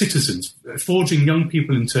forging citizens, forging young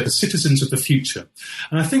people into citizens of the future.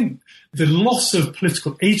 And I think the loss of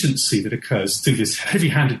political agency that occurs through this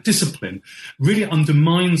heavy-handed discipline really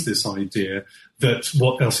undermines this idea that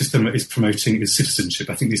what El Sistema is promoting is citizenship.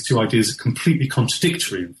 I think these two ideas are completely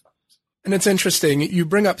contradictory, in fact. And it's interesting, you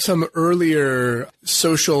bring up some earlier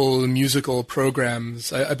social musical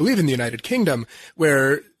programs, I believe in the United Kingdom,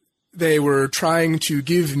 where they were trying to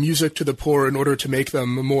give music to the poor in order to make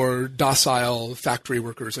them more docile factory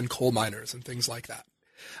workers and coal miners and things like that.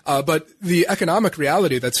 But the economic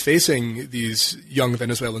reality that's facing these young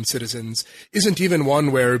Venezuelan citizens isn't even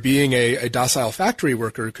one where being a docile factory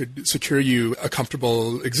worker could secure you a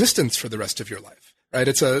comfortable existence for the rest of your life. Right?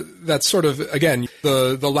 That's sort of, again,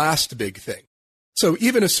 the last big thing. So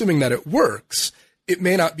even assuming that it works, it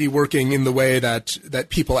may not be working in the way that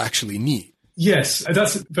people actually need. Yes,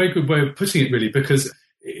 that's a very good way of putting it, really, because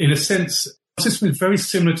in a sense, the system is very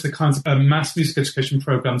similar to the kinds of mass music education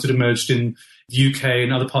programs that emerged in the UK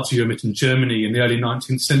and other parts of Europe and Germany in the early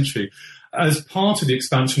 19th century. as part of the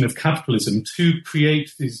expansion of capitalism to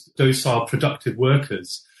create these docile, productive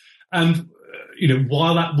workers. And,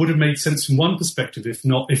 while that would have made sense from one perspective, if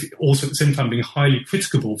also at the same time being highly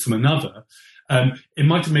criticable from another, it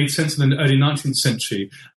might have made sense in the early 19th century.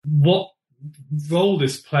 What role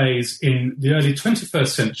this plays in the early 21st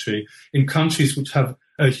century in countries which have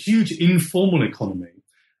a huge informal economy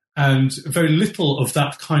and very little of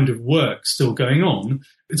that kind of work still going on,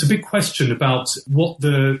 it's a big question about what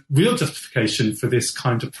the real justification for this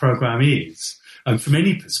kind of program is, from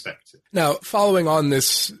any perspective. Now, following on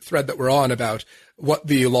this thread that we're on about what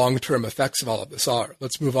the long-term effects of all of this are,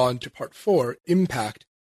 let's move on to part 4, impact.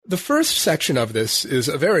 The first section of this is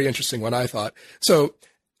a very interesting one, I thought. So,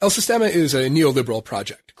 El Sistema is a neoliberal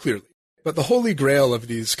project, clearly. But the holy grail of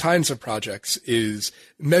these kinds of projects is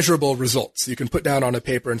measurable results. You can put down on a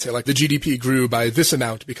paper and say, like, the GDP grew by this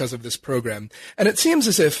amount because of this program. And it seems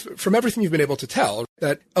as if, from everything you've been able to tell,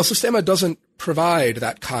 that El Sistema doesn't provide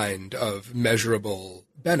that kind of measurable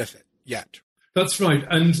benefit yet. That's right.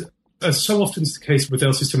 And as so often is the case with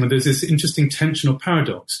El Sistema, there's this interesting tension or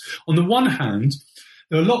paradox. On the one hand,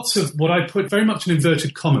 there are lots of what I put very much in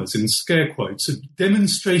inverted commas, in scare quotes, of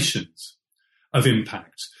demonstrations of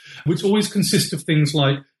impact, which always consist of things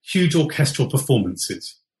like huge orchestral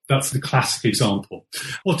performances. That's the classic example.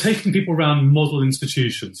 Or taking people around model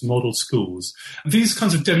institutions, model schools. These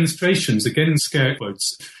kinds of demonstrations, again in scare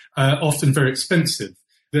quotes, are often very expensive.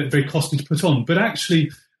 They're very costly to put on. But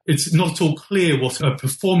actually, it's not at all clear what a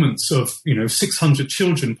performance of 600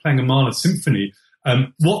 children playing a Mahler symphony,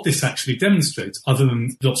 what this actually demonstrates, other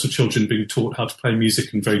than lots of children being taught how to play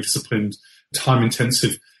music in a very disciplined,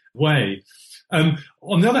 time-intensive way.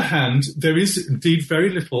 On the other hand, there is indeed very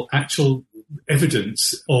little actual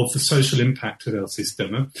evidence of the social impact of El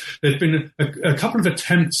Sistema. There's been a couple of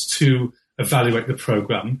attempts to evaluate the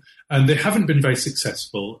program, and they haven't been very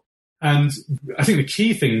successful. And I think the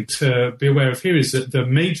key thing to be aware of here is that the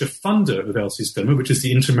major funder of El Sistema, which is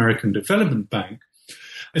the Inter-American Development Bank,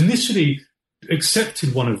 initially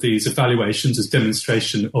accepted one of these evaluations as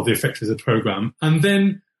demonstration of the effect of the program, and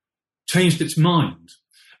then changed its mind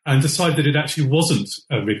and decided that it actually wasn't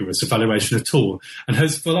a rigorous evaluation at all, and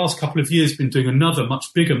has for the last couple of years been doing another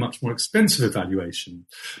much bigger, much more expensive evaluation.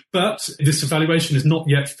 But this evaluation is not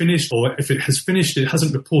yet finished, or if it has finished, it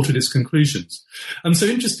hasn't reported its conclusions. And so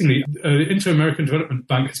interestingly, the Inter-American Development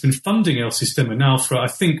Bank has been funding El Sistema now for, I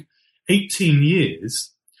think, 18 years,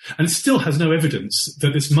 and it still has no evidence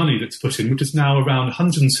that this money that's put in, which is now around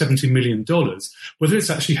 $170 million, whether it's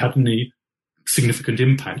actually had any significant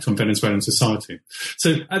impact on Venezuelan society.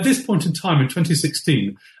 So at this point in time, in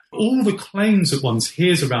 2016, all the claims that one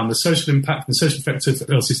hears around the social impact and social effects of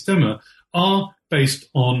El Sistema are based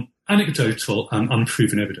on anecdotal and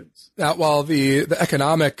unproven evidence. Now, while the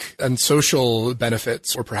economic and social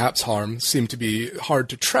benefits, or perhaps harm, seem to be hard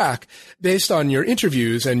to track, based on your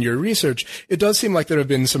interviews and your research, it does seem like there have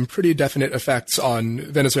been some pretty definite effects on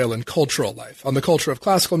Venezuelan cultural life, on the culture of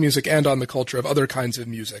classical music and on the culture of other kinds of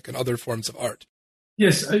music and other forms of art.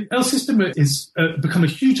 Yes, El Sistema has become a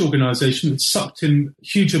huge organization that's sucked in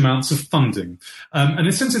huge amounts of funding. And in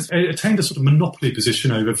a sense, it's attained a sort of monopoly position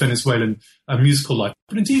over Venezuelan musical life,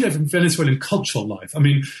 but indeed over Venezuelan cultural life. I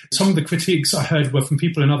mean, some of the critiques I heard were from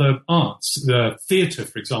people in other arts, the theatre,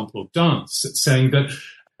 for example, dance, saying that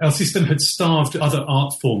El Sistema had starved other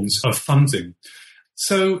art forms of funding.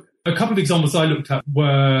 So a couple of examples I looked at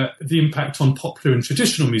were the impact on popular and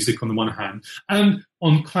traditional music on the one hand, and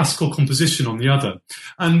on classical composition on the other.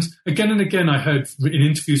 And again, I heard in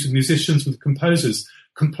interviews with musicians, with composers,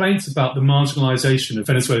 complaints about the marginalization of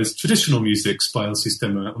Venezuela's traditional musics by El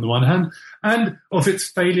Sistema on the one hand, and of its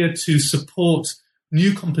failure to support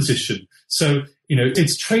new composition. So,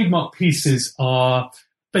 its trademark pieces are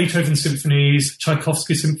Beethoven symphonies,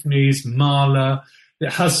 Tchaikovsky symphonies, Mahler.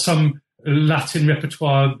 It has some Latin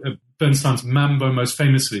repertoire, Bernstein's Mambo most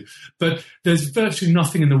famously, but there's virtually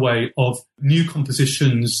nothing in the way of new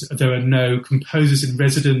compositions. There are no composers in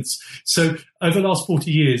residence. So over the last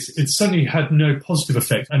 40 years, it certainly had no positive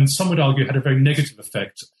effect, and some would argue had a very negative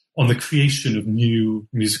effect on the creation of new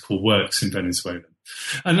musical works in Venezuela.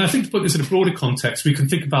 And I think to put this in a broader context, we can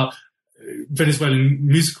think about Venezuelan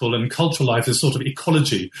musical and cultural life as a sort of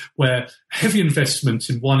ecology, where heavy investment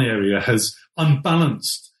in one area has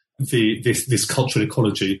unbalanced this cultural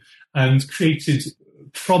ecology and created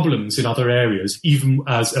problems in other areas, even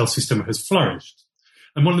as El Sistema has flourished.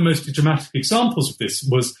 And one of the most dramatic examples of this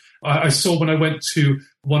was I saw when I went to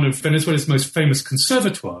one of Venezuela's most famous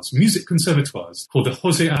conservatoires, music conservatoires, called the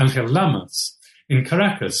Jose Angel Lamas in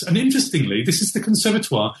Caracas. And interestingly, this is the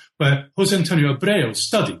conservatoire where Jose Antonio Abreu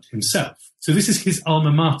studied himself. So this is his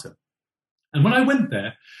alma mater. And when I went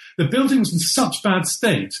there, the building was in such bad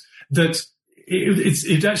state that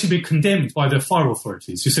it'd actually been condemned by the fire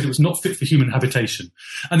authorities, who said it was not fit for human habitation.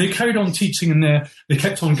 And they carried on teaching in there. They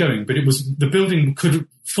kept on going, but the building could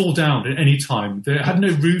fall down at any time. It had no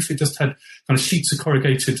roof. It just had kind of sheets of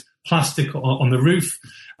corrugated plastic on the roof.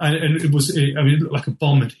 And it looked like a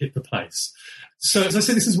bomb had hit the place. So, as I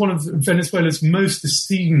said, this is one of Venezuela's most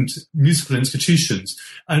esteemed musical institutions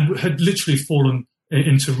and had literally fallen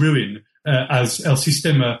into ruin as El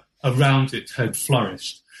Sistema around it had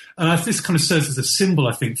flourished. And this kind of serves as a symbol,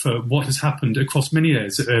 I think, for what has happened across many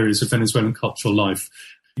areas of Venezuelan cultural life.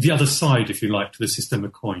 The other side, if you like, to the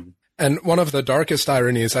Sistema coin. And one of the darkest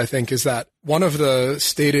ironies, I think, is that one of the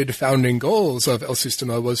stated founding goals of El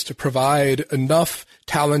Sistema was to provide enough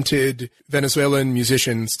talented Venezuelan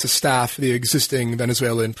musicians to staff the existing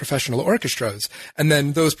Venezuelan professional orchestras. And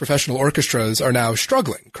then those professional orchestras are now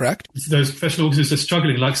struggling, correct? Those professional orchestras are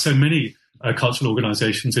struggling, like so many cultural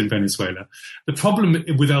organizations in Venezuela. The problem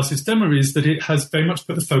with El Sistema is that it has very much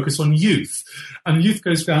put the focus on youth. And youth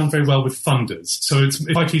goes down very well with funders. So it's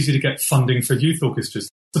quite easy to get funding for youth orchestras.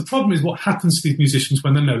 The problem is what happens to these musicians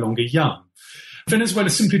when they're no longer young. Venezuela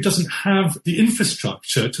simply doesn't have the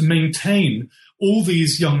infrastructure to maintain all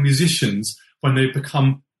these young musicians when they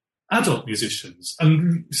become adult musicians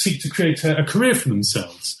and seek to create a career for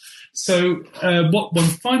themselves. So what one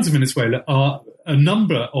finds in Venezuela are a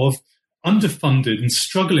number of underfunded and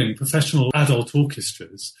struggling professional adult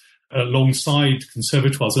orchestras alongside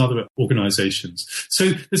conservatoires and other organizations.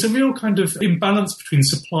 So there's a real kind of imbalance between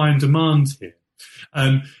supply and demand here.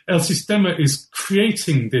 El Sistema is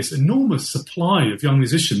creating this enormous supply of young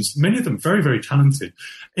musicians, many of them very, very talented,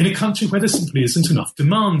 in a country where there simply isn't enough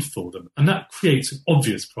demand for them. And that creates an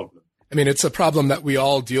obvious problem. I mean, it's a problem that we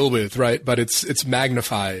all deal with, right? But it's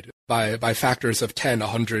magnified by factors of 10,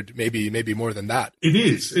 100, maybe more than that. It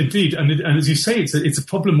is, indeed. And as you say, it's a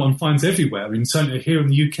problem one finds everywhere. I mean, certainly here in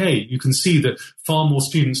the UK, you can see that far more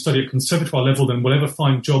students study at conservatoire level than will ever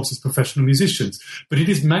find jobs as professional musicians. But it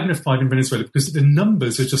is magnified in Venezuela because the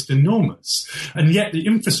numbers are just enormous. And yet the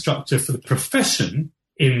infrastructure for the profession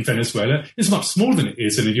in Venezuela is much smaller than it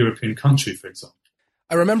is in a European country, for example.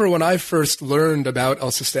 I remember when I first learned about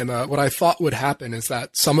El Sistema, what I thought would happen is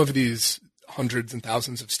that some of these hundreds and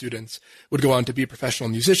thousands of students would go on to be professional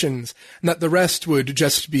musicians, and that the rest would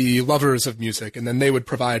just be lovers of music, and then they would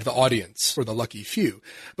provide the audience for the lucky few.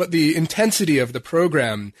 But the intensity of the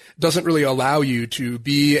program doesn't really allow you to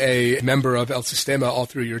be a member of El Sistema all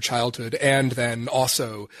through your childhood and then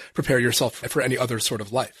also prepare yourself for any other sort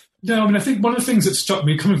of life. No, I mean, I think one of the things that struck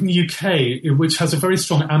me coming from the UK, which has a very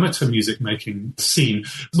strong amateur music making scene,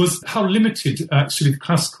 was how limited actually the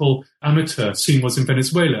classical amateur scene was in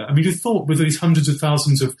Venezuela. I mean, you thought with these hundreds of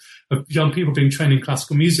thousands of young people being trained in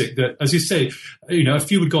classical music that, as you say, a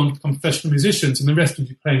few would go on to become professional musicians and the rest would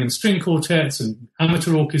be playing in string quartets and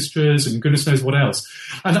amateur orchestras and goodness knows what else.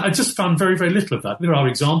 And I just found very, very little of that. There are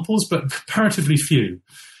examples, but comparatively few.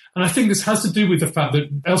 And I think this has to do with the fact that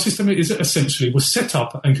El Sistema was set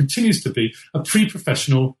up and continues to be a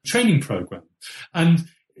pre-professional training program. And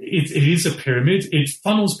it is a pyramid. It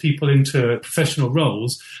funnels people into professional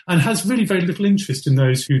roles and has really very little interest in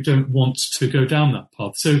those who don't want to go down that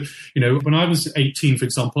path. So, when I was 18, for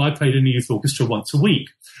example, I played in a youth orchestra once a week,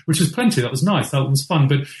 which was plenty. That was nice. That was fun.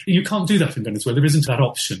 But you can't do that in Venezuela. There isn't that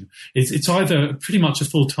option. It's either pretty much a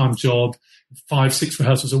full-time job, 5-6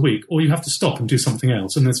 rehearsals a week, or you have to stop and do something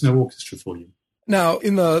else, and there's no orchestra for you. Now,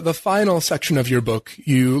 in the final section of your book,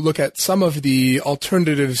 you look at some of the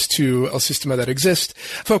alternatives to El Sistema that exist,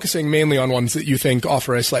 focusing mainly on ones that you think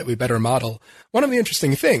offer a slightly better model. One of the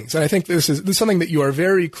interesting things, and I think this is something that you are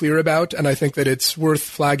very clear about, and I think that it's worth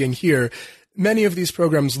flagging here, many of these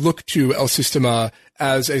programs look to El Sistema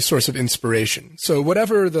as a source of inspiration. So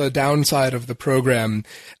whatever the downside of the program,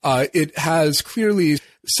 it has clearly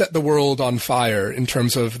set the world on fire in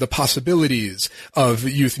terms of the possibilities of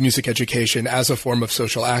youth music education as a form of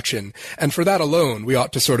social action. And for that alone, we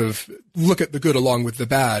ought to sort of look at the good along with the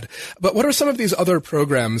bad. But what are some of these other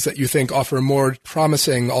programs that you think offer more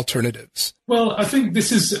promising alternatives? Well, I think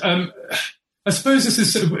this is... I suppose this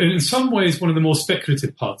is in some ways one of the more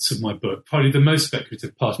speculative parts of my book, probably the most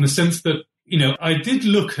speculative part, in the sense that, I did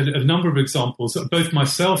look at a number of examples, both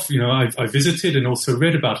myself, I visited and also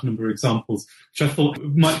read about a number of examples, which I thought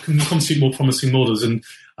might constitute more promising models. And,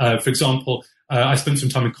 for example, I spent some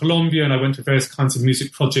time in Colombia and I went to various kinds of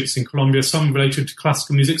music projects in Colombia, some related to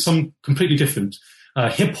classical music, some completely different,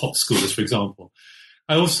 hip-hop schools, for example.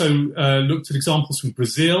 I also looked at examples from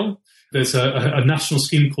Brazil, There's a national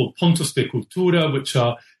scheme called Pontos de Cultura, which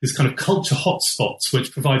are these kind of culture hotspots,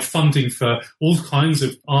 which provide funding for all kinds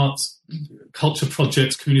of arts, culture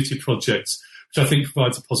projects, community projects, which I think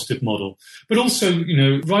provides a positive model. But also,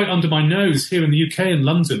 right under my nose here in the UK and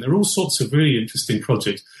London, there are all sorts of really interesting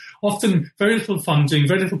projects. Often very little funding,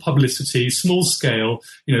 very little publicity, small scale,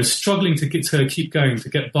 struggling to keep going, to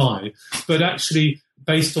get by, but actually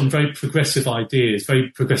based on very progressive ideas, very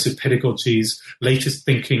progressive pedagogies, latest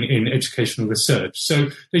thinking in educational research. So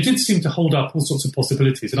they did seem to hold up all sorts of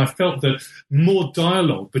possibilities. And I felt that more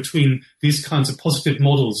dialogue between these kinds of positive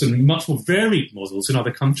models and much more varied models in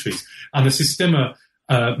other countries and the Systema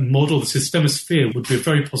model, the Systema sphere, would be a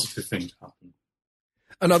very positive thing to happen.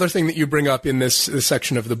 Another thing that you bring up in this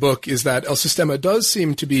section of the book is that El Sistema does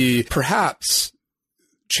seem to be perhaps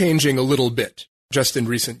changing a little bit just in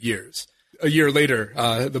recent years. A year later,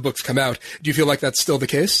 the book's come out. Do you feel like that's still the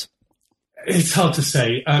case? It's hard to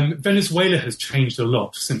say. Venezuela has changed a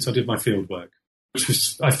lot since I did my fieldwork,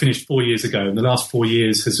 which I finished 4 years ago. And the last 4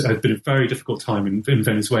 years has been a very difficult time in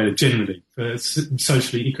Venezuela generally,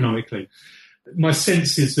 socially, economically. My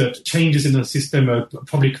sense is that changes in the system are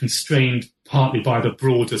probably constrained partly by the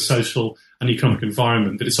broader social and economic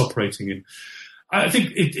environment that it's operating in. I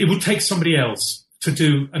think it would take somebody else to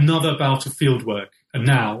do another bout of fieldwork and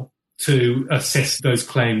now to assess those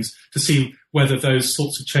claims, to see whether those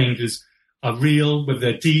sorts of changes are real, whether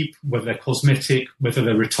they're deep, whether they're cosmetic, whether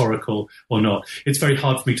they're rhetorical or not. It's very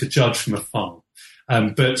hard for me to judge from afar.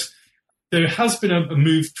 But there has been a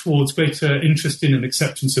move towards greater interest in and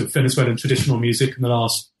acceptance of Venezuelan traditional music in the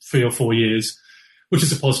last 3 or 4 years, which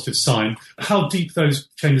is a positive sign. How deep those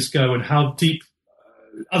changes go and how deep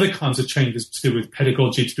other kinds of changes to do with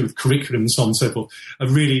pedagogy, to do with curriculum and so on and so forth are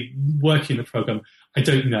really working in the programme, I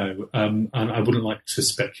don't know, and I wouldn't like to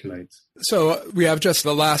speculate. So we have just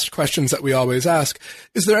the last questions that we always ask.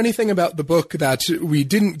 Is there anything about the book that we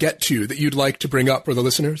didn't get to that you'd like to bring up for the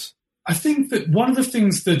listeners? I think that one of the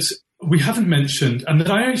things that we haven't mentioned, and that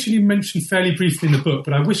I actually mentioned fairly briefly in the book,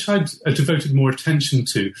 but I wish I'd devoted more attention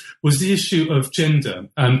to, was the issue of gender,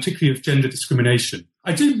 particularly of gender discrimination.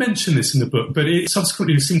 I did mention this in the book, but it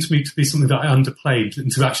subsequently seemed to me to be something that I underplayed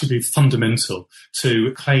and to actually be fundamental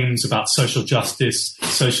to claims about social justice,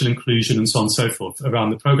 social inclusion, and so on and so forth around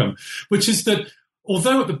the programme, which is that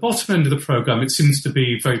although at the bottom end of the programme it seems to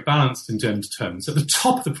be very balanced in gender terms, at the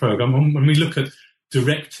top of the programme, when we look at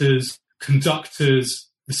directors, conductors,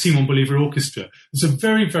 the Simon Bolivar Orchestra, there's a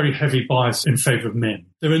very, very heavy bias in favour of men.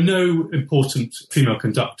 There are no important female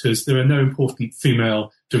conductors, there are no important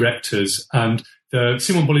female directors, and the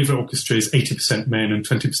Simon Bolivar Orchestra is 80% men and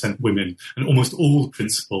 20% women, and almost all the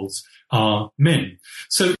principals are men.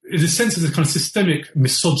 So in a sense, there's a kind of systemic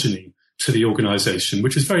misogyny to the organisation,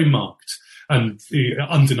 which is very marked and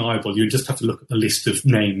undeniable. You just have to look at the list of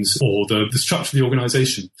names or the structure of the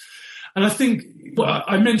organisation. And I think,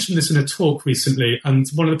 I mentioned this in a talk recently, and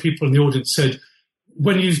one of the people in the audience said,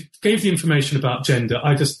 when you gave the information about gender,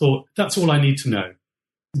 I just thought, that's all I need to know.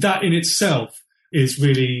 That in itself is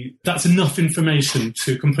really, that's enough information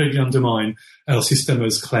to completely undermine El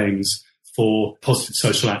Sistema's claims for positive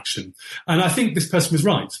social action. And I think this person was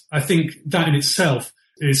right. I think that in itself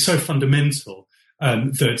is so fundamental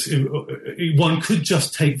that one could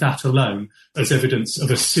just take that alone as evidence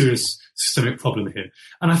of a serious systemic problem here.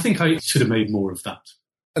 And I think I should have made more of that.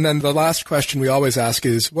 And then the last question we always ask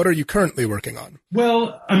is, what are you currently working on?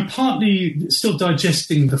 Well, I'm partly still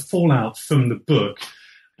digesting the fallout from the book.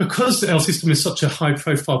 Because El Sistema is such a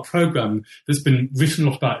high-profile programme, there's been written a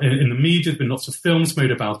lot about it in the media, there's been lots of films made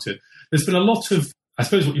about it. There's been a lot of, I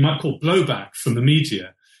suppose, what you might call blowback from the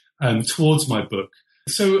media towards my book.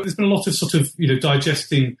 So there's been a lot of sort of,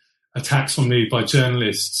 digesting attacks on me by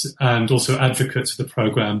journalists and also advocates of the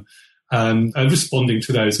programme, and responding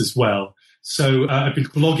to those as well. So I've been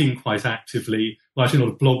blogging quite actively, writing a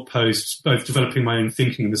lot of blog posts, both developing my own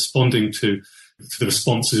thinking and responding to the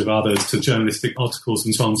responses of others, to journalistic articles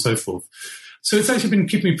and so on and so forth. So it's actually been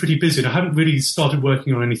keeping me pretty busy, and I haven't really started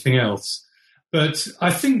working on anything else. But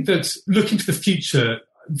I think that looking to the future,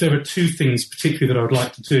 there are two things particularly that I would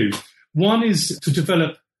like to do. One is to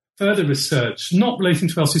develop further research, not relating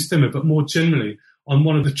to El Sistema, but more generally on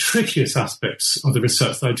one of the trickiest aspects of the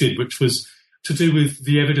research that I did, which was to do with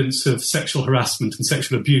the evidence of sexual harassment and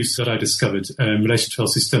sexual abuse that I discovered in relation to El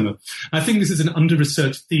Sistema. I think this is an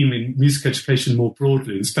under-researched theme in music education more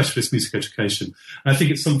broadly, in specialist music education. And I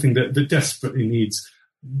think it's something that desperately needs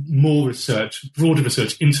more research, broader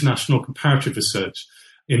research, international comparative research,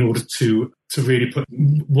 in order to really put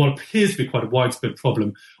what appears to be quite a widespread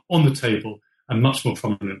problem on the table and much more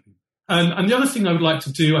prominently. And the other thing I would like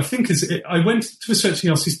to do, I think, is I went to Researching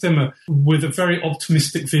El Sistema with a very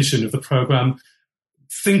optimistic vision of the program,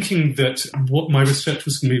 thinking that what my research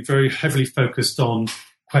was going to be very heavily focused on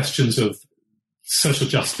questions of social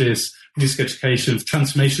justice, music education,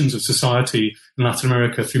 transformations of society in Latin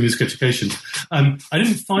America through music education. I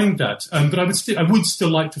didn't find that, but I would still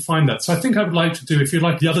like to find that. So I think I would like to do, if you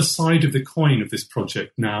like, the other side of the coin of this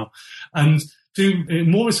project now, and do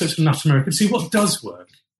more research in Latin America and see what does work.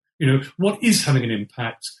 What is having an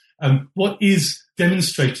impact? What is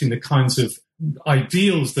demonstrating the kinds of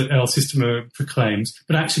ideals that El Sistema proclaims,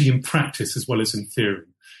 but actually in practice as well as in theory.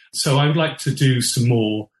 So I would like to do some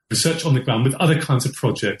more research on the ground with other kinds of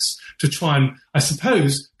projects to try and, I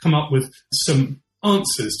suppose, come up with some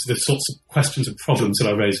answers to the sorts of questions and problems that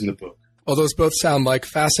I raise in the book. Well, those both sound like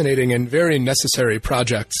fascinating and very necessary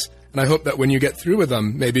projects. And I hope that when you get through with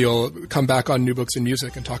them, maybe you'll come back on New Books in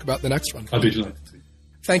Music and talk about the next one. I'd be delighted to.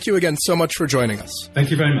 Thank you again so much for joining us.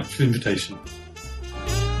 Thank you very much for the invitation.